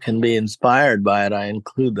people can be inspired by it, I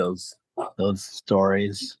include those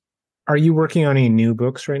stories. Are you working on any new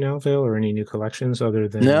books right now, Phil, or any new collections other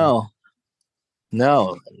than? No,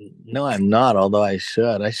 I'm not. Although I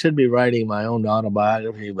should. I should be writing my own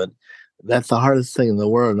autobiography, but that's the hardest thing in the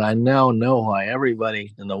world. And I now know why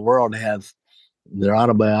everybody in the world has their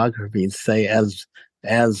autobiographies say as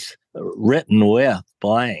written with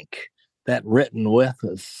blank. That written with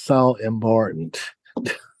is so important.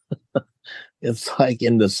 It's like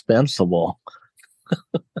indispensable.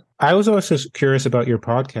 I was also curious about your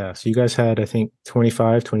podcast. You guys had, I think,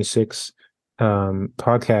 25, 26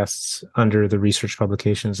 podcasts under the research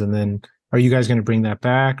publications. And then are you guys going to bring that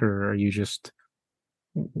back, or are you just,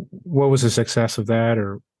 what was the success of that,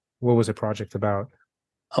 or what was the project about?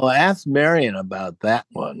 Oh, ask Marion about that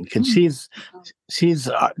one, because she's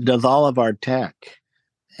does all of our tech,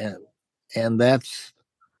 and it's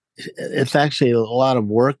actually a lot of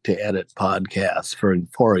work to edit podcasts.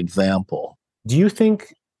 For example, do you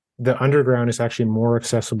think the underground is actually more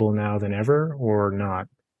accessible now than ever, or not?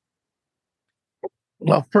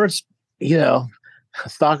 Well, first, you know,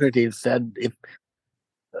 Socrates said,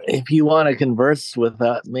 if you want to converse with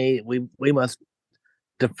me, we must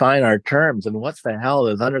define our terms. And what the hell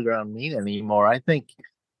does underground mean anymore? I think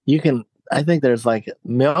there's like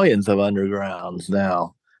millions of undergrounds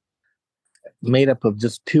now, made up of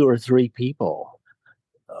just 2 or 3 people,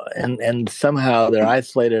 and somehow they're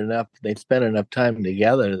isolated enough. They spend enough time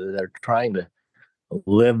together that they're trying to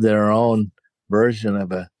live their own version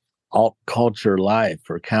of a alt culture life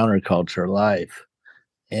or counterculture life.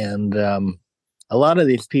 And a lot of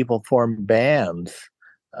these people form bands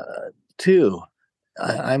too.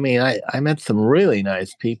 I mean, I met some really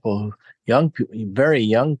nice people, very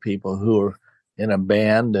young people who were in a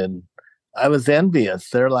band, and I was envious.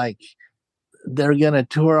 They're going to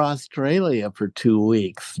tour Australia for 2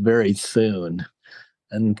 weeks very soon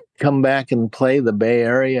and come back and play the Bay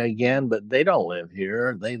Area again, but they don't live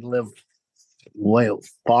here. They live way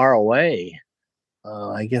far away.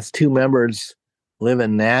 I guess 2 members live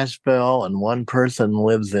in Nashville and one person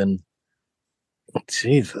lives in,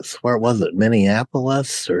 Jesus, where was it?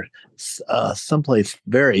 Minneapolis or someplace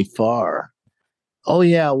very far. Oh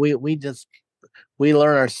yeah, we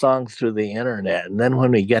learn our songs through the internet, and then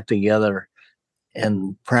when we get together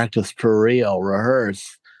and practice for real,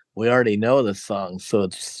 rehearse, we already know the song, so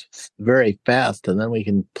it's very fast, and then we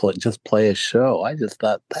can just play a show. I just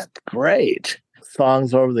thought that's great.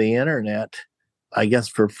 Songs over the internet, I guess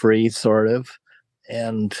for free, sort of,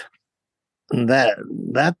 and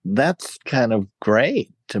that's kind of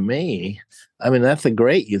great to me. I mean, that's a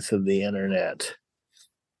great use of the internet.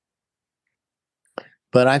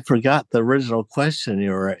 but I forgot the original question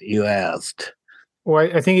you asked. Well,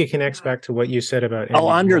 I think it connects back to what you said about Oh,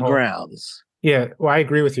 Andy Warhol. undergrounds. Yeah, well, I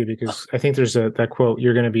agree with you because I think there's that quote,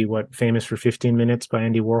 "You're going to be famous for 15 minutes" by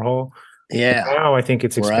Andy Warhol. Yeah. Now I think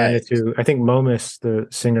it's expanded Right. to, I think Momus, the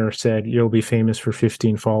singer, said, "You'll be famous for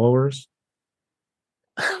 15 followers."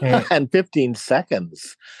 And 15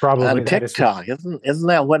 seconds Probably on TikTok. Isn't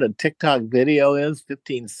that what a TikTok video is?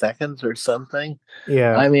 15 seconds or something?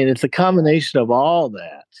 Yeah. I mean, it's a combination of all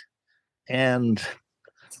that. And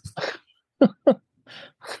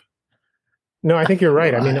no, I think you're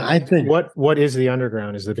right. I mean, I think what is the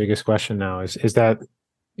underground is the biggest question now. Is that,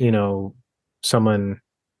 someone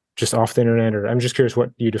just off the internet, or I'm just curious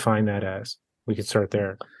what you define that as. We could start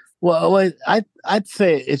there. well, I'd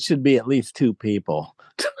say it should be at least two people.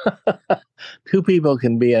 Two people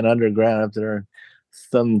can be an underground if they're in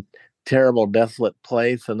some terrible, desolate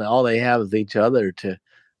place, and all they have is each other to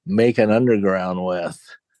make an underground with.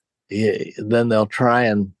 Then they'll try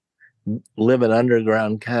and live an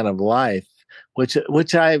underground kind of life, which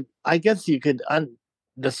I guess you could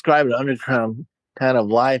describe an underground kind of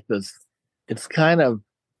life as it's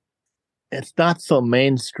not so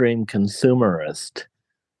mainstream consumerist.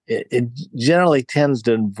 It generally tends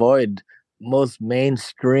to avoid most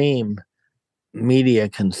mainstream media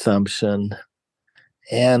consumption.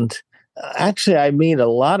 And actually, I meet a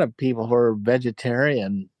lot of people who are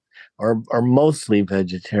vegetarian or mostly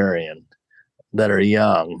vegetarian that are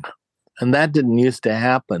young. And that didn't used to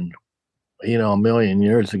happen, a million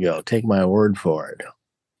years ago. Take my word for it.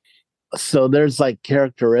 So there's like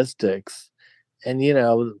characteristics. And,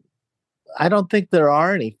 I don't think there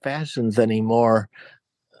are any fashions anymore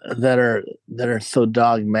that are so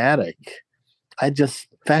dogmatic.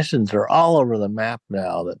 Fashions are all over the map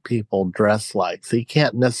now that people dress like. So you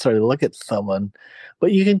can't necessarily look at someone,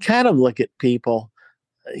 but you can kind of look at people,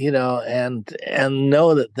 and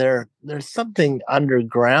know that there's something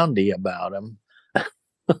undergroundy about them.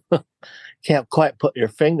 Can't quite put your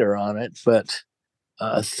finger on it, but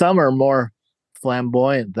some are more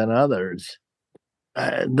flamboyant than others.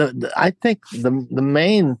 I think the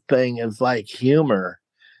main thing is like humor,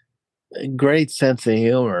 a great sense of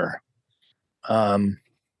humor.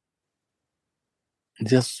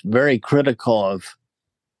 Just very critical of,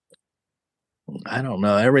 I don't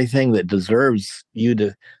know, everything that deserves you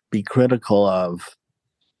to be critical of.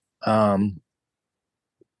 And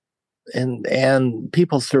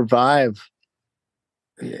people survive,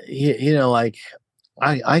 like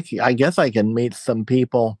I guess I can meet some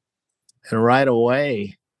people and right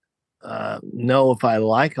away know if I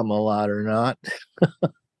like them a lot or not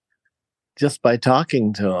just by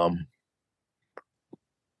talking to them.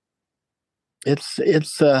 I guess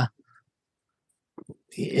it's a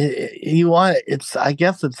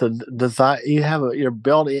desire. You have a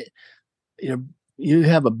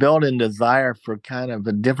built-in desire for kind of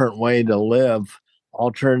a different way to live,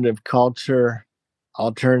 alternative culture,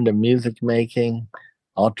 alternative music making,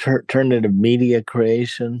 alternative media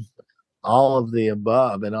creation, all of the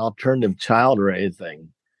above, and alternative child raising.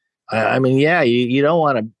 I mean, yeah, you don't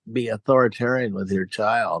want to be authoritarian with your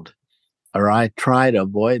child, or I try to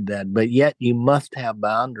avoid that, but yet you must have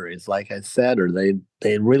boundaries, like I said, or they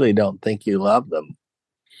really don't think you love them.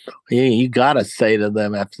 You got to say to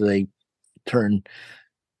them after they turn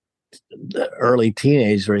the early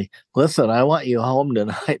teenager, listen, I want you home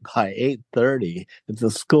tonight by 8:30. It's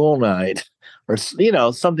a school night, or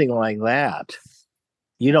something like that.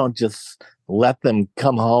 You don't just let them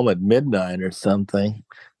come home at midnight or something.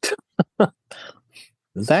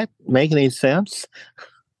 Does that make any sense?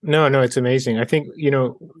 No, it's amazing. I think,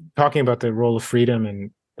 talking about the role of freedom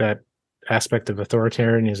and that aspect of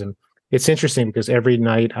authoritarianism, it's interesting because every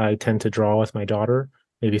night I tend to draw with my daughter,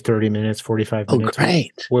 maybe 30 minutes, 45 minutes. Oh,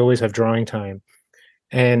 great. We always have drawing time.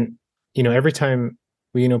 And, every time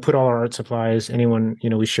we, put all our art supplies, anyone,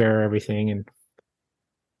 we share everything. And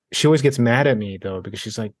she always gets mad at me, though, because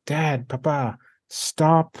she's like, Dad, Papa,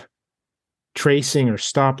 stop tracing or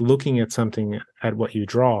stop looking at something at what you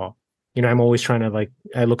draw. I'm always trying to,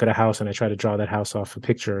 I look at a house and I try to draw that house off a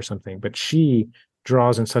picture or something, but she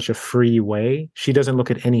draws in such a free way. She doesn't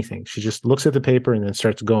look at anything. She just looks at the paper and then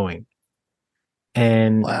starts going.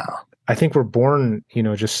 And wow. I think we're born,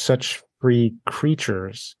 just such free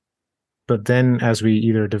creatures. But then as we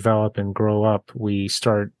either develop and grow up, we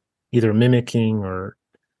start either mimicking or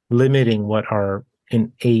limiting what our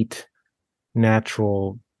innate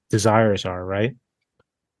natural desires are, right?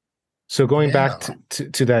 So going back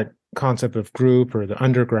to that concept of group or the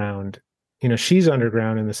underground, she's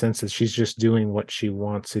underground in the sense that she's just doing what she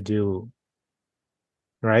wants to do,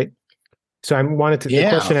 right? So the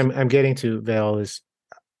question I'm getting to, Vail, is,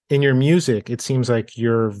 in your music, it seems like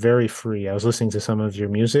you're very free. I was listening to some of your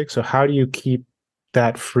music. So how do you keep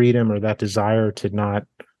that freedom or that desire to not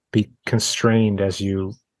be constrained as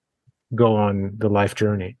you go on the life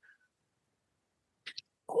journey?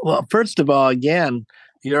 Well, first of all, again,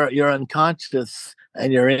 your unconscious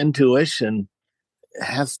and your intuition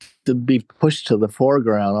has to be pushed to the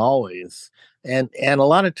foreground always. And a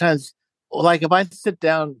lot of times, like if I sit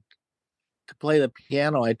down to play the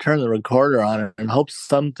piano, I turn the recorder on and hope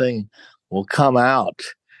something will come out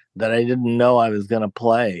that I didn't know I was going to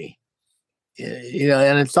play.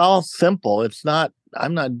 And it's all simple. It's not,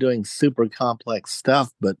 I'm not doing super complex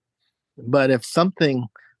stuff, but if something,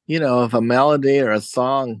 if a melody or a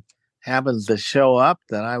song happens to show up,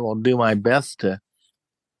 then I will do my best to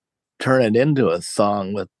turn it into a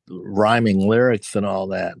song with rhyming lyrics and all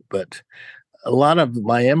that. But a lot of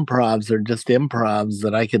my improvs are just improvs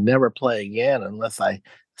that I could never play again unless I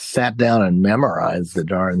sat down and memorized the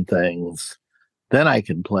darn things. Then I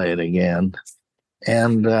could play it again.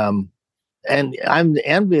 And I'm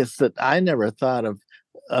envious that I never thought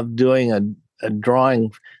of doing a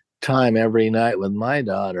drawing time every night with my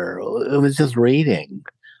daughter. It was just reading.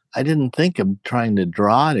 I didn't think of trying to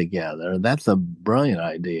draw together. That's a brilliant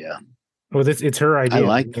idea. Well, it's her idea. I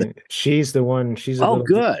like that. She's the one.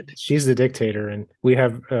 Good. She's the dictator, and we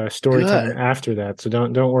have story time after that. So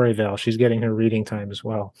don't worry, Val. She's getting her reading time as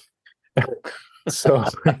well. So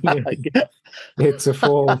it's a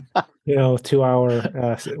full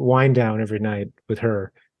 2-hour wind down every night with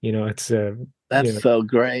her. It's that's so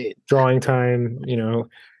great. Drawing time.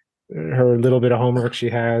 Her little bit of homework she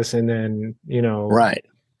has, and then right.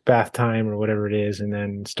 bath time or whatever it is, and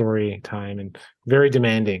then story time, and very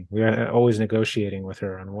demanding. We are always negotiating with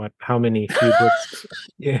her on how many few books,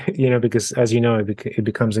 because as you know, it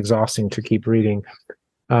becomes exhausting to keep reading.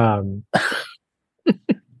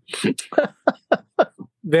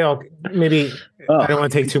 Vale, maybe I don't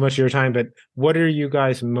want to take too much of your time, but what are you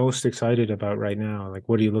guys most excited about right now? Like,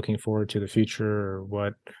 what are you looking forward to the future, or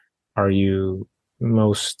what are you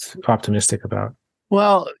most optimistic about?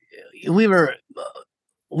 Well, we were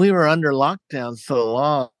under lockdown so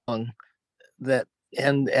long that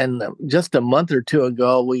and just a month or two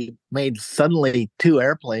ago we made suddenly 2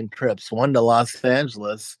 airplane trips, one to Los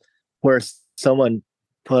Angeles where someone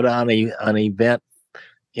put on an event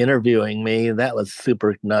interviewing me. That was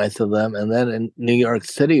super nice of them. And then in New York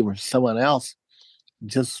City where someone else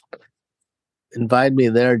just invited me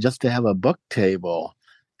there just to have a book table.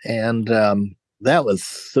 And that was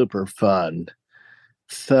super fun.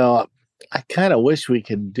 So I kind of wish we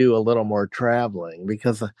could do a little more traveling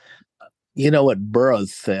because, what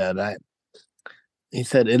Burroughs said. He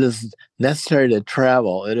said, "It is necessary to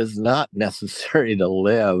travel. It is not necessary to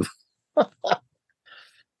live."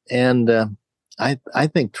 And I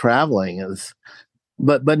think traveling is,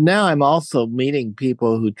 but now I'm also meeting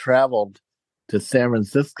people who traveled to San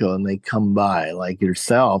Francisco and they come by like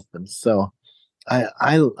yourself, and so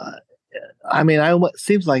it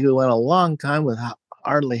seems like we went a long time without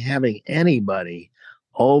hardly having anybody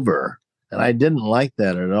over. And I didn't like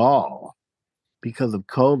that at all because of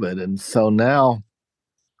COVID. And so now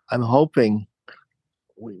I'm hoping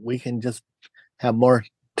we can just have more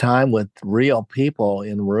time with real people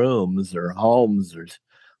in rooms or homes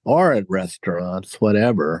or at restaurants,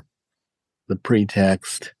 whatever the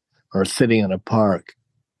pretext, or sitting in a park.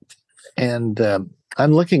 And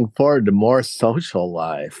I'm looking forward to more social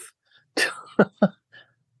life.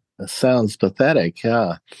 That sounds pathetic,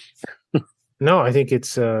 huh? No, I think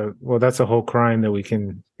it's that's a whole crime that we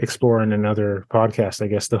can explore in another podcast, I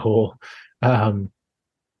guess, the whole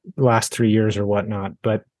last 3 years or whatnot.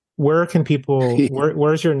 But where can people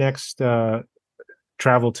where's your next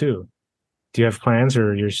travel to? Do you have plans,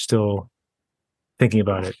 or you're still thinking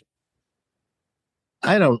about it?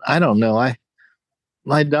 I don't know.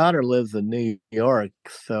 My daughter lives in New York,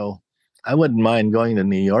 so I wouldn't mind going to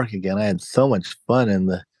New York again. I had so much fun in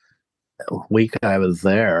the week I was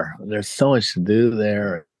there. There's so much to do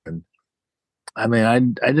there. And I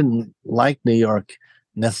didn't like New York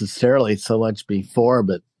necessarily so much before,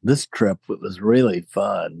 but this trip, it was really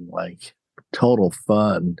fun, like total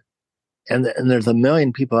fun. And there's a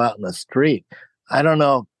million people out in the street. I don't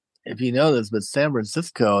know if you know this, but San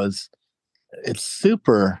Francisco it's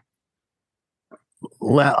super,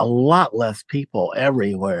 a lot less people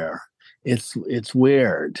everywhere. It's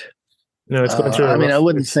weird. No, it's going through I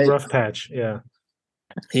wouldn't say rough patch. Yeah.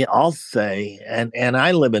 Yeah, I'll say, and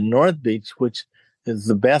I live in North Beach, which is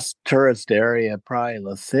the best tourist area probably in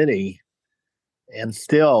the city, and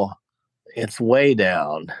still, it's way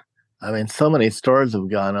down. So many stores have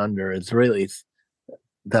gone under. It's really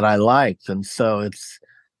that I liked, and so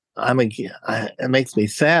it makes me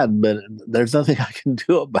sad, but there's nothing I can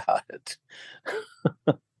do about it.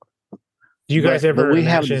 Do you guys ever we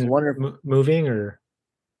have this imagine wonderful moving or?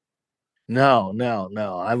 No, no,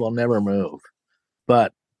 no. I will never move.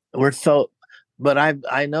 But we're so but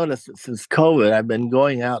I noticed that since COVID I've been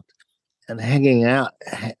going out and hanging out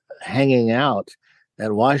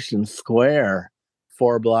at Washington Square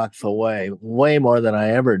 4 blocks away, way more than I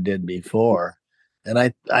ever did before.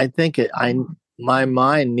 And I think my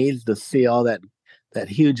mind needs to see all that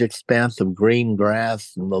huge expanse of green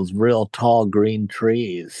grass and those real tall green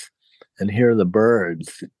trees and hear the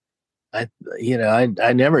birds. I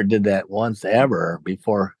never did that once ever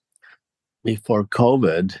before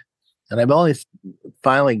COVID, and I've only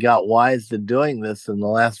finally got wise to doing this in the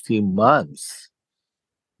last few months,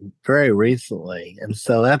 very recently, and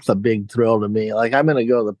so that's a big thrill to me. Like I'm going to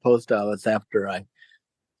go to the post office after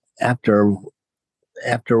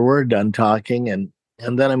we're done talking, and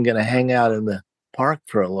then I'm going to hang out in the park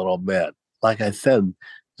for a little bit. Like I said,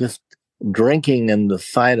 just drinking in the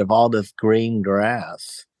sight of all this green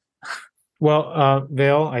grass. Well,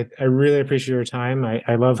 Vale, I really appreciate your time.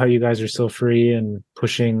 I love how you guys are still free and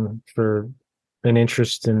pushing for an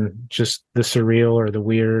interest in just the surreal or the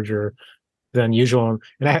weird or the unusual.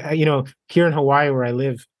 And here in Hawaii where I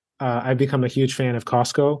live, I've become a huge fan of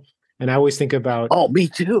Costco. And I always think about. Oh, me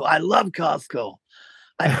too. I love Costco.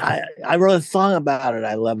 I wrote a song about it.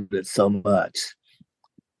 I loved it so much.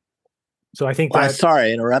 So I think that. Sorry,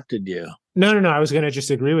 I interrupted you. No. I was going to just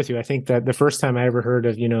agree with you. I think that the first time I ever heard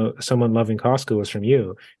of, someone loving Costco was from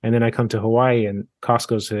you. And then I come to Hawaii and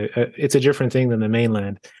Costco's it's a different thing than the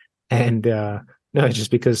mainland. And no, it's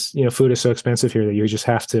just because, food is so expensive here that you just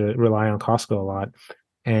have to rely on Costco a lot.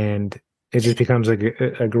 And it just becomes a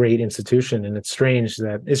great institution. And it's strange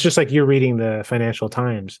that it's just like you're reading the Financial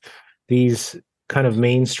Times. These kind of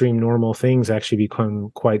mainstream normal things actually become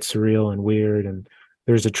quite surreal and weird. And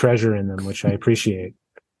there's a treasure in them, which I appreciate.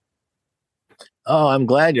 Oh, I'm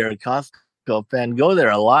glad you're a Costco fan. Go there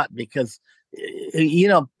a lot because,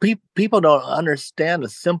 people don't understand a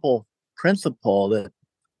simple principle that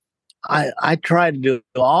I try to do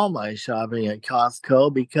all my shopping at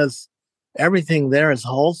Costco because everything there is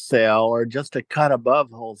wholesale or just a cut above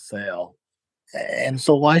wholesale. And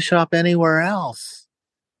so why shop anywhere else?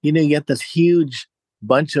 You get this huge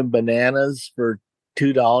bunch of bananas for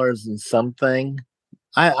 $2 and something.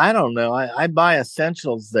 I don't know. I buy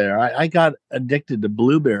essentials there. I got addicted to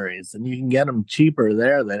blueberries, and you can get them cheaper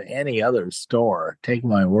there than any other store. Take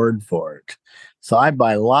my word for it. So I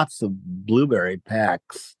buy lots of blueberry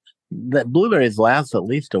packs. That blueberries last at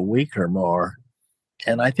least a week or more,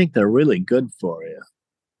 and I think they're really good for you.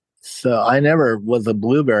 So I never was a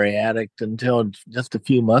blueberry addict until just a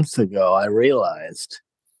few months ago. I realized,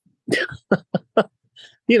 things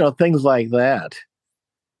like that.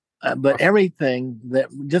 But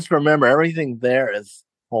just remember, everything there is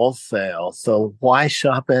wholesale. So why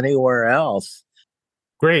shop anywhere else?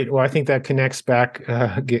 Great. Well, I think that connects back,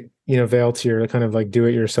 Vale, to your kind of like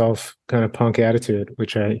do-it-yourself kind of punk attitude,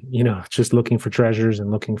 which just looking for treasures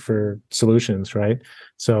and looking for solutions, right?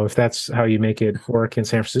 So if that's how you make it work in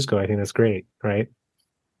San Francisco, I think that's great, right?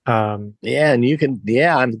 Yeah, and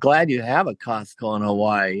I'm glad you have a Costco in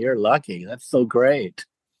Hawaii. You're lucky. That's so great.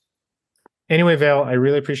 Anyway, Vale, I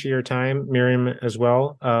really appreciate your time. Miriam as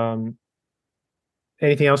well.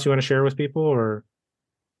 Anything else you want to share with people, or?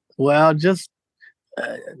 Well, just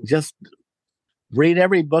read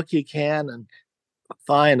every book you can and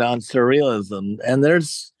find on surrealism. And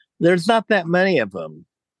there's not that many of them,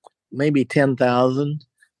 maybe 10,000.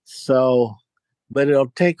 So, but it'll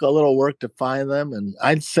take a little work to find them. And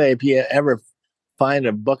I'd say if you ever find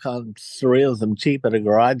a book on surrealism cheap at a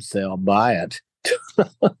garage sale, buy it.